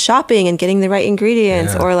the shopping and getting the right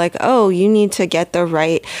ingredients or like, oh, you need to get the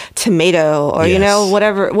right tomato or, you know,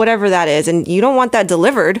 whatever that is. And you don't want that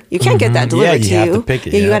delivered. You can't get that delivered to you. Have to pick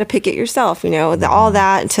it, you got to pick it yourself, you know, all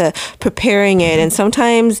that to preparing it. And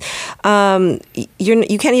sometimes you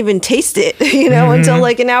can't even taste it, you know, until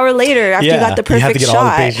like an hour later after you got the perfect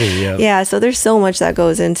shot. Yeah. So there's so much that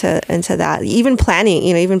goes into that. Even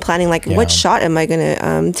planning like what shot am I going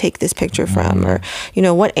to take this picture from, or you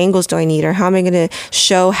know, what angles do I need, or how am I going to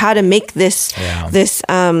show how to make this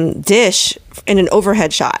dish in an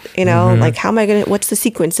overhead shot, you know, like how am I going to, what's the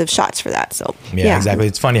sequence of shots for that? So yeah, exactly.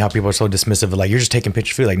 It's funny how people are so dismissive of like, you're just taking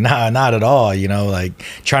pictures of food. Like, nah, not at all. You know, like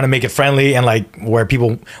trying to make it friendly and like where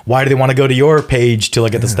people, why do they want to go to your page to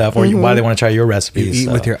look at the stuff, or why do they want to try your recipes? You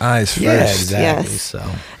eat with your eyes first. Yeah, exactly. Yes. So.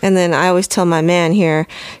 And then I always tell my man here,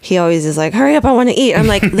 he always is like, hurry up, I want to eat. I'm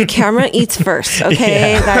like, the camera eats first.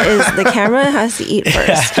 Okay. That is, the camera has to eat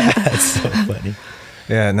first. That's so funny.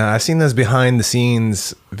 Yeah, no, I've seen those behind the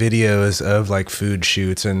scenes videos of like food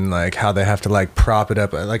shoots and like how they have to like prop it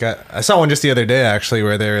up. Like I saw one just the other day actually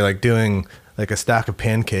where they were like doing like a stack of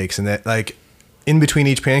pancakes, and that like in between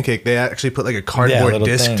each pancake they actually put like a cardboard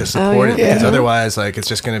disc to support it, because otherwise like it's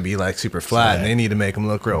just going to be like super flat, and they need to make them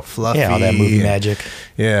look real fluffy. Yeah, all that movie magic.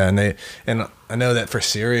 Yeah, and I know that for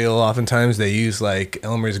cereal oftentimes they use like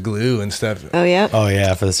Elmer's glue and stuff. Oh yeah. Oh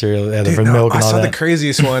yeah, for the cereal, for milk and all that. I saw the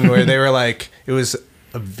craziest one where they were like, it was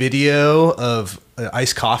a video of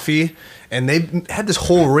iced coffee, and they had this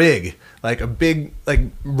whole rig, like a big like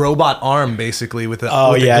robot arm basically with a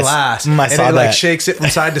glass, and it like shakes it from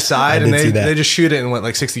side to side, and they just shoot it in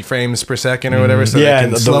like 60 frames per second or whatever, so they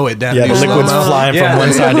can slow it down. Yeah, the liquids flying from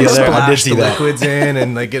one side to the other. I did see that. Liquids in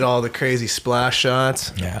and like get all the crazy splash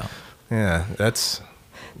shots. Yeah, that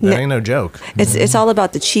ain't no joke. It's all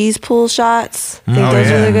about the cheese pool shots. I think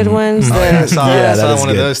those are the good ones. I saw one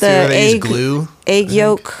of those too. They use glue. Egg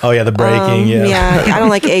yolk. Oh yeah, the breaking. Yeah, I don't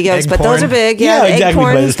like egg yolks, but those are big. Yeah, exactly. Egg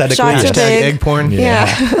porn Shots are big. Egg porn. Yeah.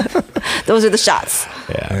 Those are the shots.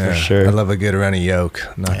 Yeah, for sure. I love a good runny yolk.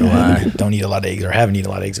 Not gonna lie. Don't eat a lot of eggs, or haven't eaten a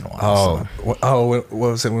lot of eggs in a while. What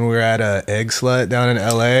was it when we were at Egg Slut down in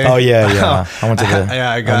LA? Oh yeah. I went to the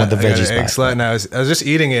I got the veggie Egg Slut, and I was just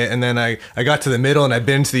eating it, and then I got to the middle, and I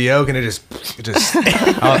bit into the yolk, and it changed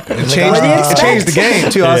the game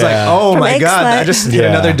too. I was like, oh my god, I just hit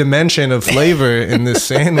another dimension of flavor in this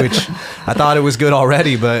sandwich. I thought it was good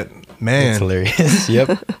already, but man, it's hilarious.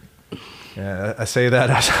 Yep. Yeah, I say that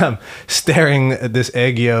as I'm staring at this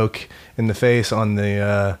egg yolk in the face on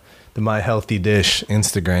the My Healthy Dish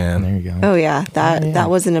Instagram. There you go. Oh yeah, that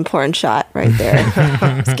was an important shot right there.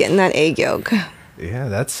 It's getting that egg yolk. Yeah,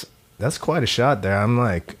 that's quite a shot there.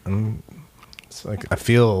 It's like I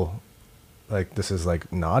feel like this is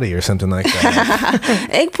like naughty or something like that.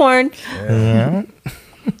 Egg porn. Yeah.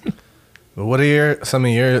 But what are some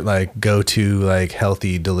of your like go-to like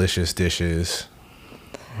healthy, delicious dishes?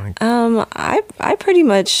 I pretty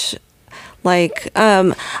much like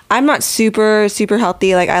I'm not super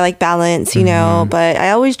healthy. Like I like balance, you know, but I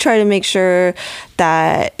always try to make sure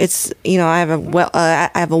that it's, you know, I have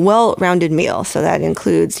a well-rounded meal. So that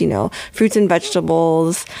includes, you know, fruits and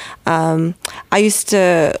vegetables. I used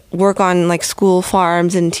to work on like school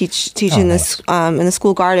farms and teaching this in the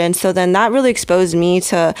school garden. So then that really exposed me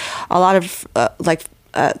to a lot of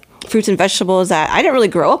fruits and vegetables that I didn't really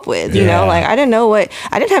grow up with, you Yeah. know, like I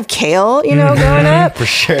didn't have kale, you know, growing up. For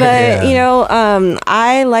sure, But, yeah. you know,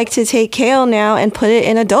 I like to take kale now and put it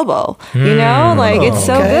in adobo, you know, like it's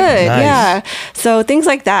so okay. good. Nice. Yeah. So things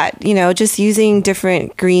like that, you know, just using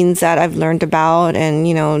different greens that I've learned about, and,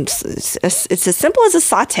 you know, it's as simple as a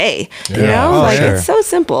saute, you Yeah. know, Oh, like sure. it's so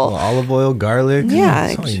simple. Olive oil, garlic. Yeah,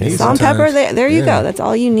 That's all you need salt and pepper. sometimes. There you Yeah. go. That's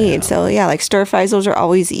all you need. So yeah, like stir fries, those are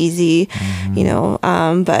always easy, you know.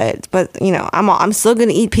 But you know, I'm still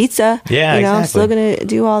gonna eat pizza. Yeah, you know, I'm exactly. still gonna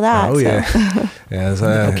do all that. Oh so. yeah. Yeah.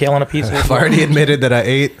 So, Kale on a pizza. I've already admitted that I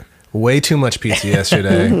ate way too much pizza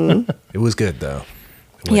yesterday. It was good though.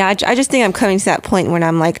 Yeah, I just think I'm coming to that point when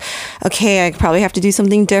I'm like, okay, I probably have to do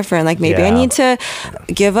something different. Like maybe I Yeah. need to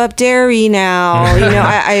give up dairy now. You know,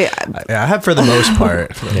 Yeah, I have for the most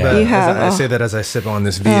part. Yeah. But You have, I oh. say that as I sip on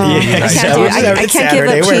this Vietnamese Yeah, iced can't do coffee. it. I It's can't give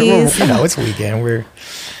up Saturday. cheese. You know, it's weekend.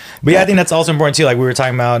 But yeah, I think that's also important too. Like we were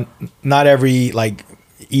talking about, not every like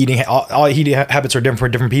eating all eating habits are different for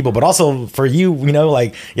different people, but also for you, you know,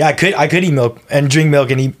 like yeah, I could eat milk and drink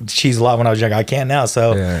milk and eat cheese a lot when I was younger. I can't now,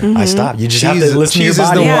 so Yeah. I stopped. You just have to listen to your cheese is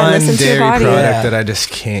body. the Yeah, one listen to your dairy body. product Yeah. that I just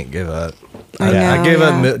can't give up. I know, I gave yeah.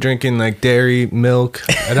 up drinking like dairy milk.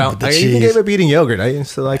 I don't. The I even cheese. gave up eating yogurt. I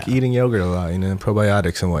used to like eating yogurt a lot, you know,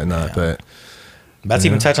 probiotics and whatnot. But That's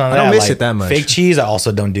even touching on I that. don't miss like, it that much. Fake cheese, I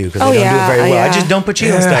also don't do because Oh, they don't do yeah, it very well. yeah. I just don't put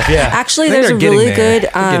cheese on stuff. Yeah, Actually, I think there's a they're getting really there. good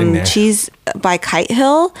They're getting there. cheese by Kite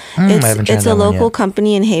Hill. I haven't tried It's that a one local yet.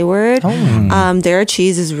 company in Hayward. Their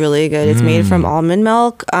cheese is really good. It's made from almond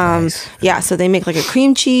milk. Nice. Yeah, so they make like a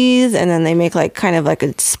cream cheese, and then they make like kind of like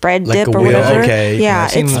a spread Like dip a or wheel, whatever. okay. Yeah,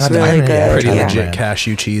 I've seen it's some really good. pretty yeah. legit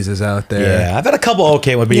cashew cheeses out there. yeah. I've had a couple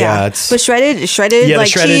okay ones, but yeah, it's but shredded Yeah, the like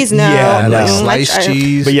shredded- cheese, no. yeah, like no. sliced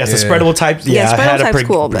cheese. But yes, the Yeah. spreadable type. Yeah, Yeah, I spreadable had a type's pretty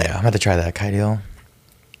cool, but- yeah, I'm about to try that Kite Hill.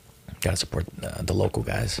 Gotta support the local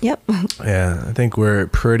guys. Yep. Yeah, I think we're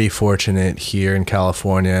pretty fortunate here in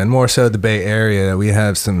California, and more so the Bay Area, that we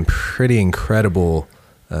have some pretty incredible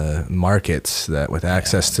markets that with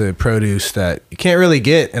access to produce that you can't really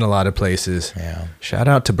get in a lot of places. Yeah. Shout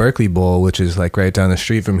out to Berkeley Bowl, which is like right down the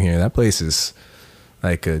street from here. That place is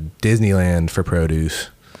like a Disneyland for produce.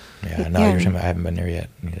 Yeah, no, Yeah. you're talking about, I haven't been there yet.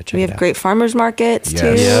 I need to check We it have out. great farmers markets Yes.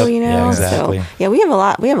 too, Yep. you know. Yeah, exactly. So yeah, we have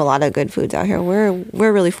a lot of good foods out here. We're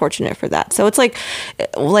really fortunate for that. So it's like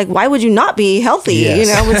why would you not be healthy? Yes.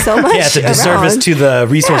 You know, with so much. Yeah, it's a disservice around. to the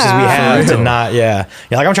resources we Yeah. have For to real. not. Yeah,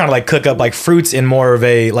 like I'm trying to like cook up like fruits in more of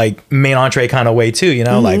a like main entree kind of way too. You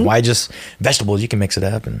know, like why just vegetables? You can mix it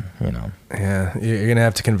up, and you know. Yeah, you're gonna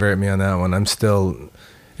have to convert me on that one. I'm still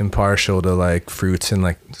impartial to like fruits and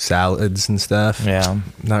like salads and stuff. Yeah.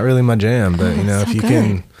 Not really my jam, but you know, if so you good.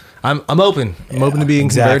 can, I'm open. I'm open to being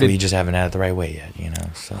Exactly. You converted. just haven't had it the right way yet. You know.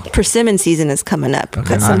 So Persimmon season is coming up. Put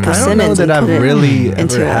I some don't know persimmons that and I've put it really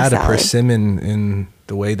into ever a had a salad. persimmon in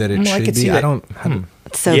the way that it Well, I should could be. see I that. don't.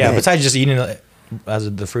 It's so yeah. good. Besides just eating it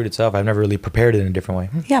as the fruit itself, I've never really prepared it in a different way.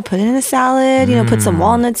 Yeah, put it in a salad. You know, put some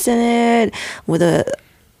walnuts in it with a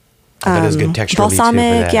That is good texture.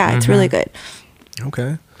 balsamic. Yeah, it's really good.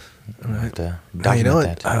 Okay. Now, You know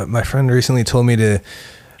what? My friend recently told me to,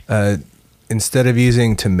 instead of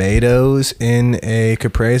using tomatoes in a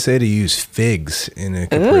caprese, to use figs in a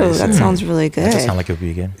caprese. Ooh, that sounds really That good. does sound like it would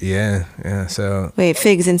be good. Yeah, yeah. So Wait,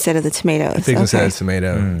 figs instead of the tomatoes. figs instead Okay. of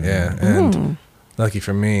tomato. Yeah, and lucky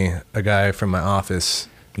for me, a guy from my office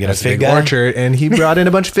You got a has fig big guy? orchard, and he brought in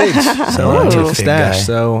a bunch of figs. So I Ooh. took a Fig guy. stash.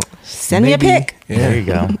 So Send me a maybe- pic. Yeah. There you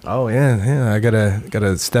go. Oh yeah. I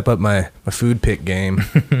gotta step up my food pick game.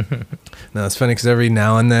 No, it's funny because every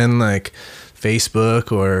now and then, like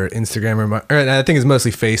Facebook or Instagram or I think it's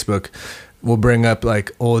mostly Facebook, will bring up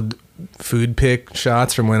like old food pick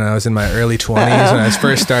shots from when I was in my early 20s when I was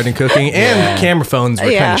first starting cooking, and camera phones were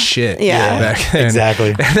kind Yeah. of shit. Yeah. back then. Exactly.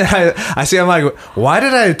 And then I see, I'm like, why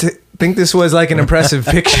did I think this was like an impressive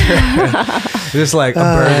picture? Just like a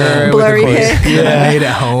burger Blurry with a pic. made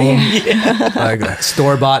at home, like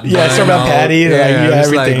store bought. Yeah, store-bought patty, like,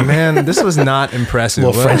 everything. Like, man, this was not impressive.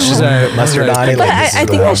 Little What French was I- mustard what was I on it, thinking? But like, I, this is I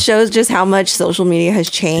think what that shows just how much social media has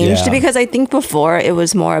changed, Yeah. because I think before it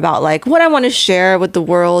was more about like what I want to share with the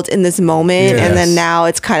world in this moment, and then Yes. now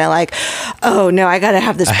it's kind of like, oh no, I got to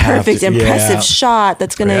have this I have perfect, to- impressive yeah. shot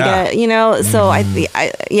that's gonna Yeah. get, you know. So I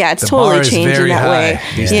yeah, it's The bar totally is changing very that way.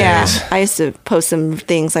 high these Yeah, days. I used to post some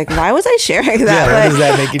things like, why was I sharing that? Yeah, but does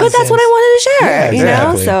that make any but that's what I sense? wanted to share, Yeah, you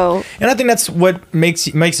know. exactly. So And I think that's what makes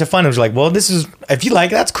it fun. It was like, well, this is, if you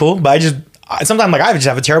like it, that's cool. But sometimes like I just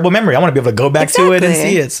have a terrible memory. I want to be able to go back to it and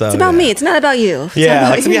see it. So it's about me. It's not about you.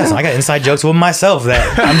 It's so I got inside jokes with myself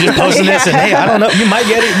that I'm just posting this and hey, I don't know, you might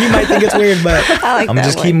get it, you might think it's weird, but I'm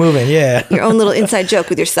just keep moving. Yeah, your own little inside joke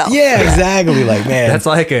with yourself. Yeah, exactly. Like, man, that's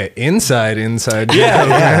like an inside joke.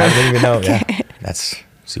 Yeah, I didn't even know. Okay. Yeah, that's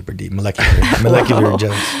super deep, molecular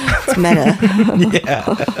jokes. It's meta.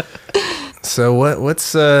 Yeah. So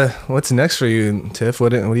what's next for you, Tiff? What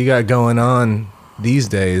do you got going on these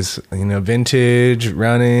days? Vintage,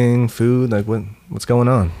 running, food, like what's going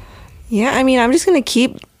on? Yeah, I mean, I'm just gonna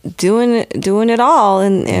keep doing it all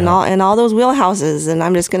in all those wheelhouses, and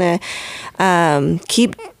I'm just gonna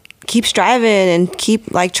keep striving and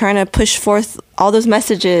keep like trying to push forth all those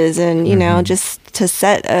messages, and just to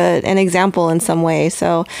set an example in some way.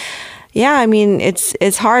 So yeah, I mean,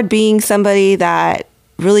 it's hard being somebody that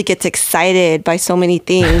really gets excited by so many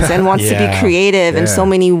things and wants to be creative in so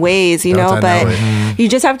many ways, but you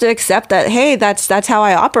just have to accept that, hey, that's how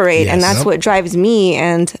I operate, and that's what drives me,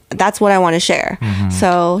 and that's what I want to share.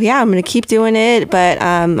 So yeah, I'm going to keep doing it, but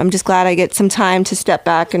I'm just glad I get some time to step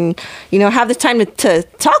back and have this time to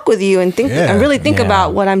talk with you and think and really think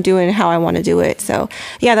about what I'm doing and how I want to do it. So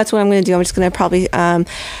yeah, that's what I'm going to do. I'm just going to probably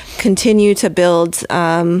continue to build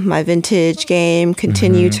my vintage game,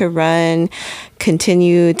 continue to run,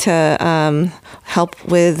 continue to help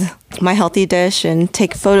with my healthy dish and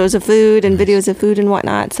take photos of food and videos of food and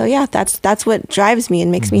whatnot. So yeah, that's what drives me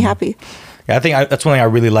and makes me happy. Yeah, I think that's one thing I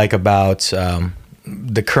really like about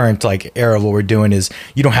the current like era of what we're doing is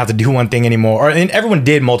you don't have to do one thing anymore. And everyone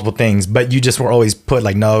did multiple things, but you just were always put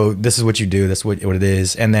like, no, this is what you do. That's what it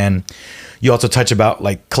is. And then you also touch about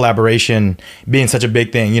like collaboration being such a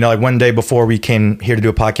big thing. Like one day before we came here to do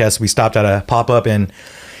a podcast, we stopped at a pop-up and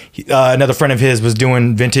another friend of his was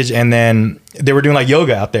doing vintage, and then they were doing like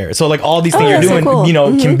yoga out there. So like all these things you're doing, so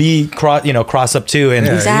cool. Can be cross up too. And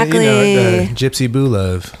exactly. The Gypsy Boo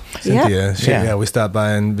Love, Cynthia. We stopped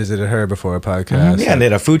by and visited her before a podcast. Yeah, and they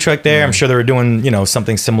had a food truck there. I'm sure they were doing,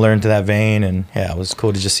 something similar into that vein. And yeah, it was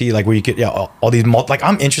cool to just see like where you could, all these, like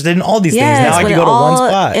I'm interested in all these things. Now I can go to one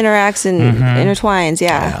spot. Interacts and intertwines.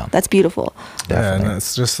 Yeah, that's beautiful. Definitely. Yeah, and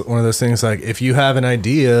that's just one of those things like if you have an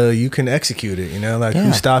idea, you can execute it, like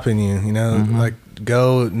who's stopping you, like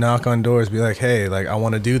go knock on doors, be like, hey, like I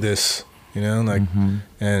want to do this,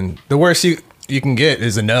 and the worst you can get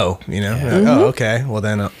is a no, like, oh, okay, well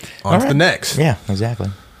then on to the next. Yeah, exactly.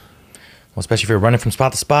 Well, especially if you're running from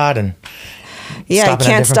spot to spot and you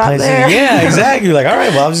can't stop places. There. Yeah, exactly. Like, all right,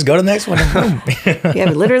 well, I'll just go to the next one. Yeah,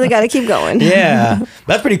 we literally got to keep going. Yeah,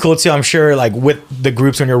 that's pretty cool too. I'm sure, like with the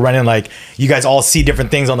groups when you're running, like you guys all see different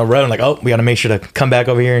things on the road. And like, oh, we got to make sure to come back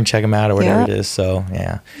over here and check them out or whatever it is. So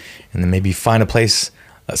yeah, and then maybe find a place.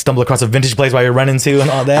 Stumble across a vintage place while you're running too and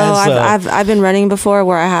all that. Oh, I've been running before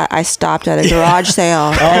where I stopped at a garage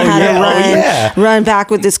sale. And had to run back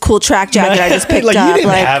with this cool track jacket I just picked up. You didn't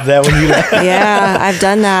have that when you left. Yeah, I've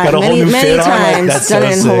done that many times. Done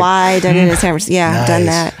it in Hawaii, done it in San Francisco. Yeah, nice. Done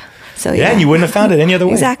that. So yeah, and you wouldn't have found it any other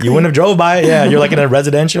way. Exactly. You wouldn't have drove by it. Yeah, you're like in a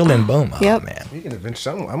residential and boom. Oh man. Speaking of vintage,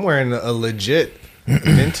 I'm wearing a legit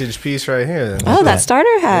vintage piece right here. Oh, that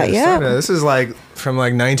starter hat. Yeah. This is like from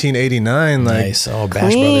like 1989. Like, nice. Oh,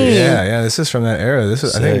 Bash Brothers. Yeah. This is from that era. This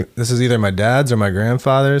is. Sick. I think this is either my dad's or my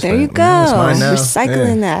grandfather's. There you go. It's mine now.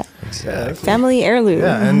 Recycling that. Exactly. Family heirloom.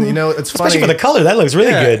 Yeah, and it's funny. Especially for the color. That looks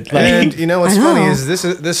really good. Like, and what's funny is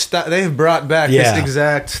this they've brought back this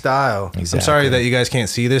exact style. Exactly. I'm sorry that you guys can't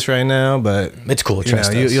see this right now, but it's cool.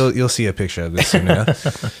 You'll see a picture of this soon.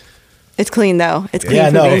 It's clean though. It's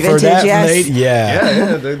clean for being vintage. That,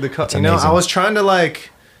 yeah. The I was trying to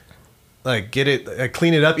like get it,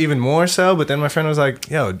 clean it up even more so, but then my friend was like,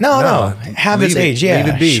 "Yo, no, have its age. Yeah,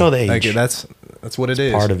 leave it be. Show the age. Like that's what it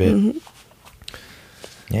is. Part of it." Mm-hmm.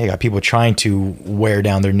 Yeah, you got people trying to wear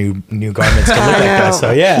down their new garments to look like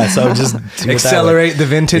that. So just accelerate the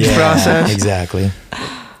vintage process. Exactly.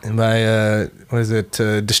 And by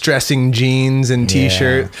distressing jeans and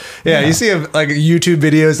t-shirt. You see like YouTube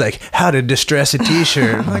videos like how to distress a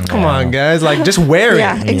t-shirt. Like, come on, guys, like just wear it.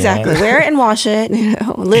 Yeah, exactly. Wear it and wash it.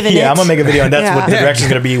 Live in it. Yeah, I'm gonna make a video and that's what the direction's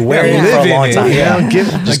gonna be. Wear it for a long time. Yeah,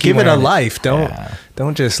 give it a life.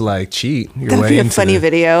 Don't just like cheat your That'd way be a into funny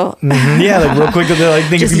video. Mm-hmm. Yeah, like real quick, like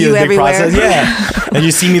think it's gonna be a big everywhere. process. Yeah, and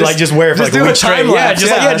you see me like just wear it for like a week straight. Yeah,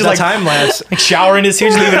 just like time lapse. Like showering this here,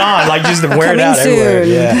 just leave it on. Like just wear it out everywhere.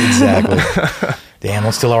 Yeah, exactly. Damn,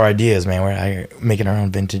 let's steal our ideas, man. We're making our own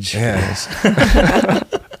vintage. Yeah.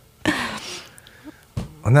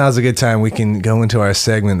 Well, now's a good time we can go into our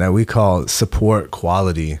segment that we call Support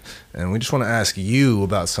Quality. And we just want to ask you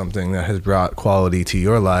about something that has brought quality to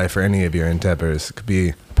your life or any of your endeavors. It could be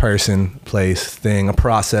a person, place, thing, a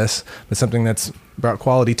process, but something that's brought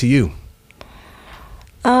quality to you.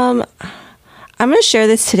 I'm going to share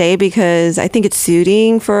this today because I think it's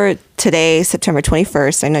suiting for today, September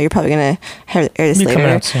 21st. I know you're probably going to air this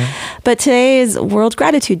later. But today is World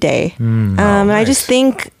Gratitude Day. And I just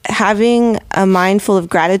think having a mind full of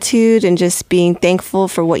gratitude and just being thankful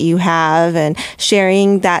for what you have and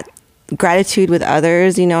sharing that gratitude with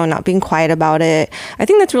others, you know, not being quiet about it. I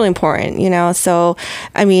think that's really important, you know. So,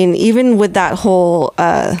 I mean, even with that whole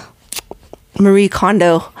Marie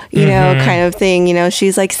Kondo, you know, kind of thing, you know,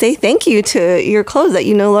 she's like, say thank you to your clothes that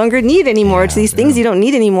you no longer need anymore, to these things you don't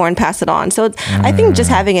need anymore, and pass it on. So I think just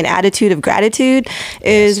having an attitude of gratitude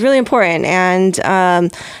is really important. And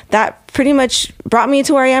that pretty much brought me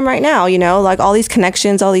to where I am right now, you know, like all these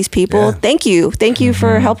connections, all these people. Thank you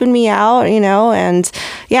for helping me out, you know. And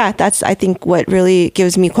yeah, that's, I think, what really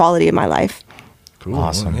gives me quality in my life. Cool.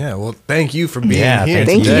 Awesome. Yeah, well, thank you for being here.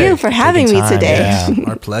 Thank you for having me today. Yeah.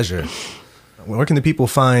 Our pleasure. Where can the people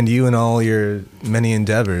find you and all your many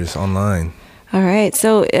endeavors online? All right.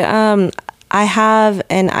 So I have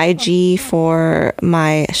an IG for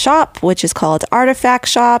my shop, which is called Artifact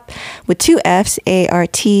Shop with 2 F's,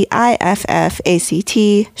 ARTIFFACT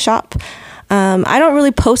shop. I don't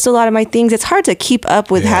really post a lot of my things. It's hard to keep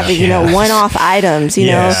up with having, you know, one-off items, you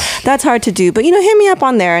know, that's hard to do. But, you know, hit me up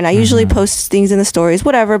on there. And I usually post things in the stories,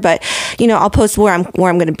 whatever. But, you know, I'll post where I'm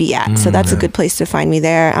going to be at. So that's a good place to find me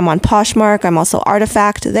there. I'm on Poshmark. I'm also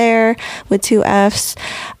Artifact there with 2 F's.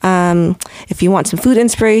 If you want some food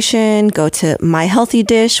inspiration, go to My Healthy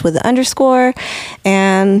Dish with an _.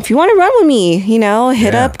 And if you want to run with me, you know,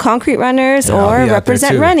 hit up Concrete Runners or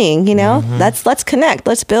Represent Running, you know, let's connect.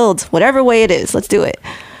 Let's build whatever way it is. Let's do it.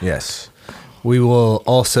 Yes. We will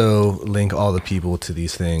also link all the people to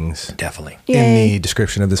these things. Definitely. In the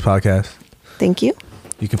description of this podcast. Thank you.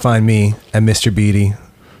 You can find me at Mr. Beatty.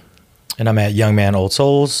 And I'm at Young Man Old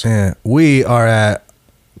Souls. Yeah. We are at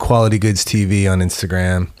Quality Goods TV on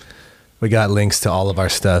Instagram. We got links to all of our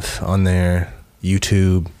stuff on there.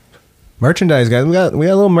 YouTube. Merchandise, guys. We got a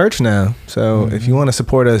little merch now. So if you want to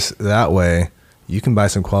support us that way, you can buy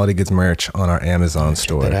some Quality Goods merch on our Amazon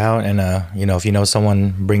store. Check that out. And, you know, if you know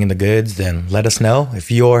someone bringing the goods, then let us know.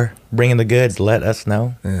 If you're bringing the goods, let us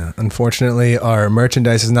know. Yeah. Unfortunately, our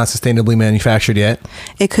merchandise is not sustainably manufactured yet.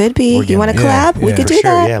 It could be. You want to collab? We could do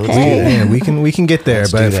that. Yeah, let's do that. Yeah, we can get there.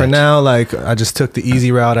 But for now, like, I just took the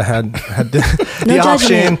easy route. I had the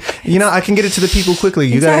option. You know, I can get it to the people quickly.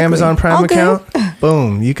 You got an Amazon Prime account?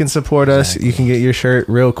 Boom. You can support us. You can get your shirt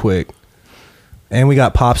real quick. And we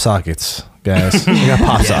got pop sockets. Guys, we got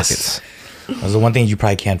pop sockets. That's the one thing you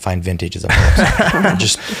probably can't find vintage is a pop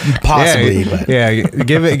just possibly.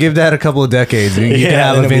 Give that a couple of decades. You can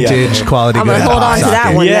have a vintage Quality Goods. I'm gonna hold on to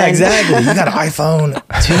that one. Yeah, exactly. You got an iPhone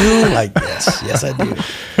 2? Like, yes, I do.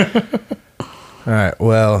 All right.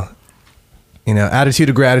 Well, you know, attitude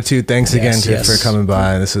of gratitude. Thanks again, Tiff, for coming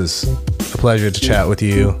by. This is a pleasure to chat with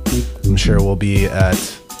you. I'm sure we'll be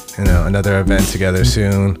at another event together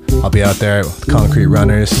soon. I'll be out there with Concrete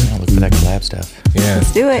Runners. Look for that collab stuff. Yeah.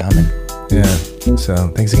 Let's do it. Yeah. So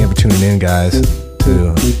thanks again for tuning in, guys,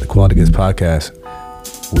 to the Quality Goods podcast.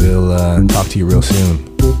 We'll talk to you real soon.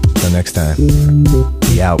 Until next time.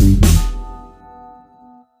 We out.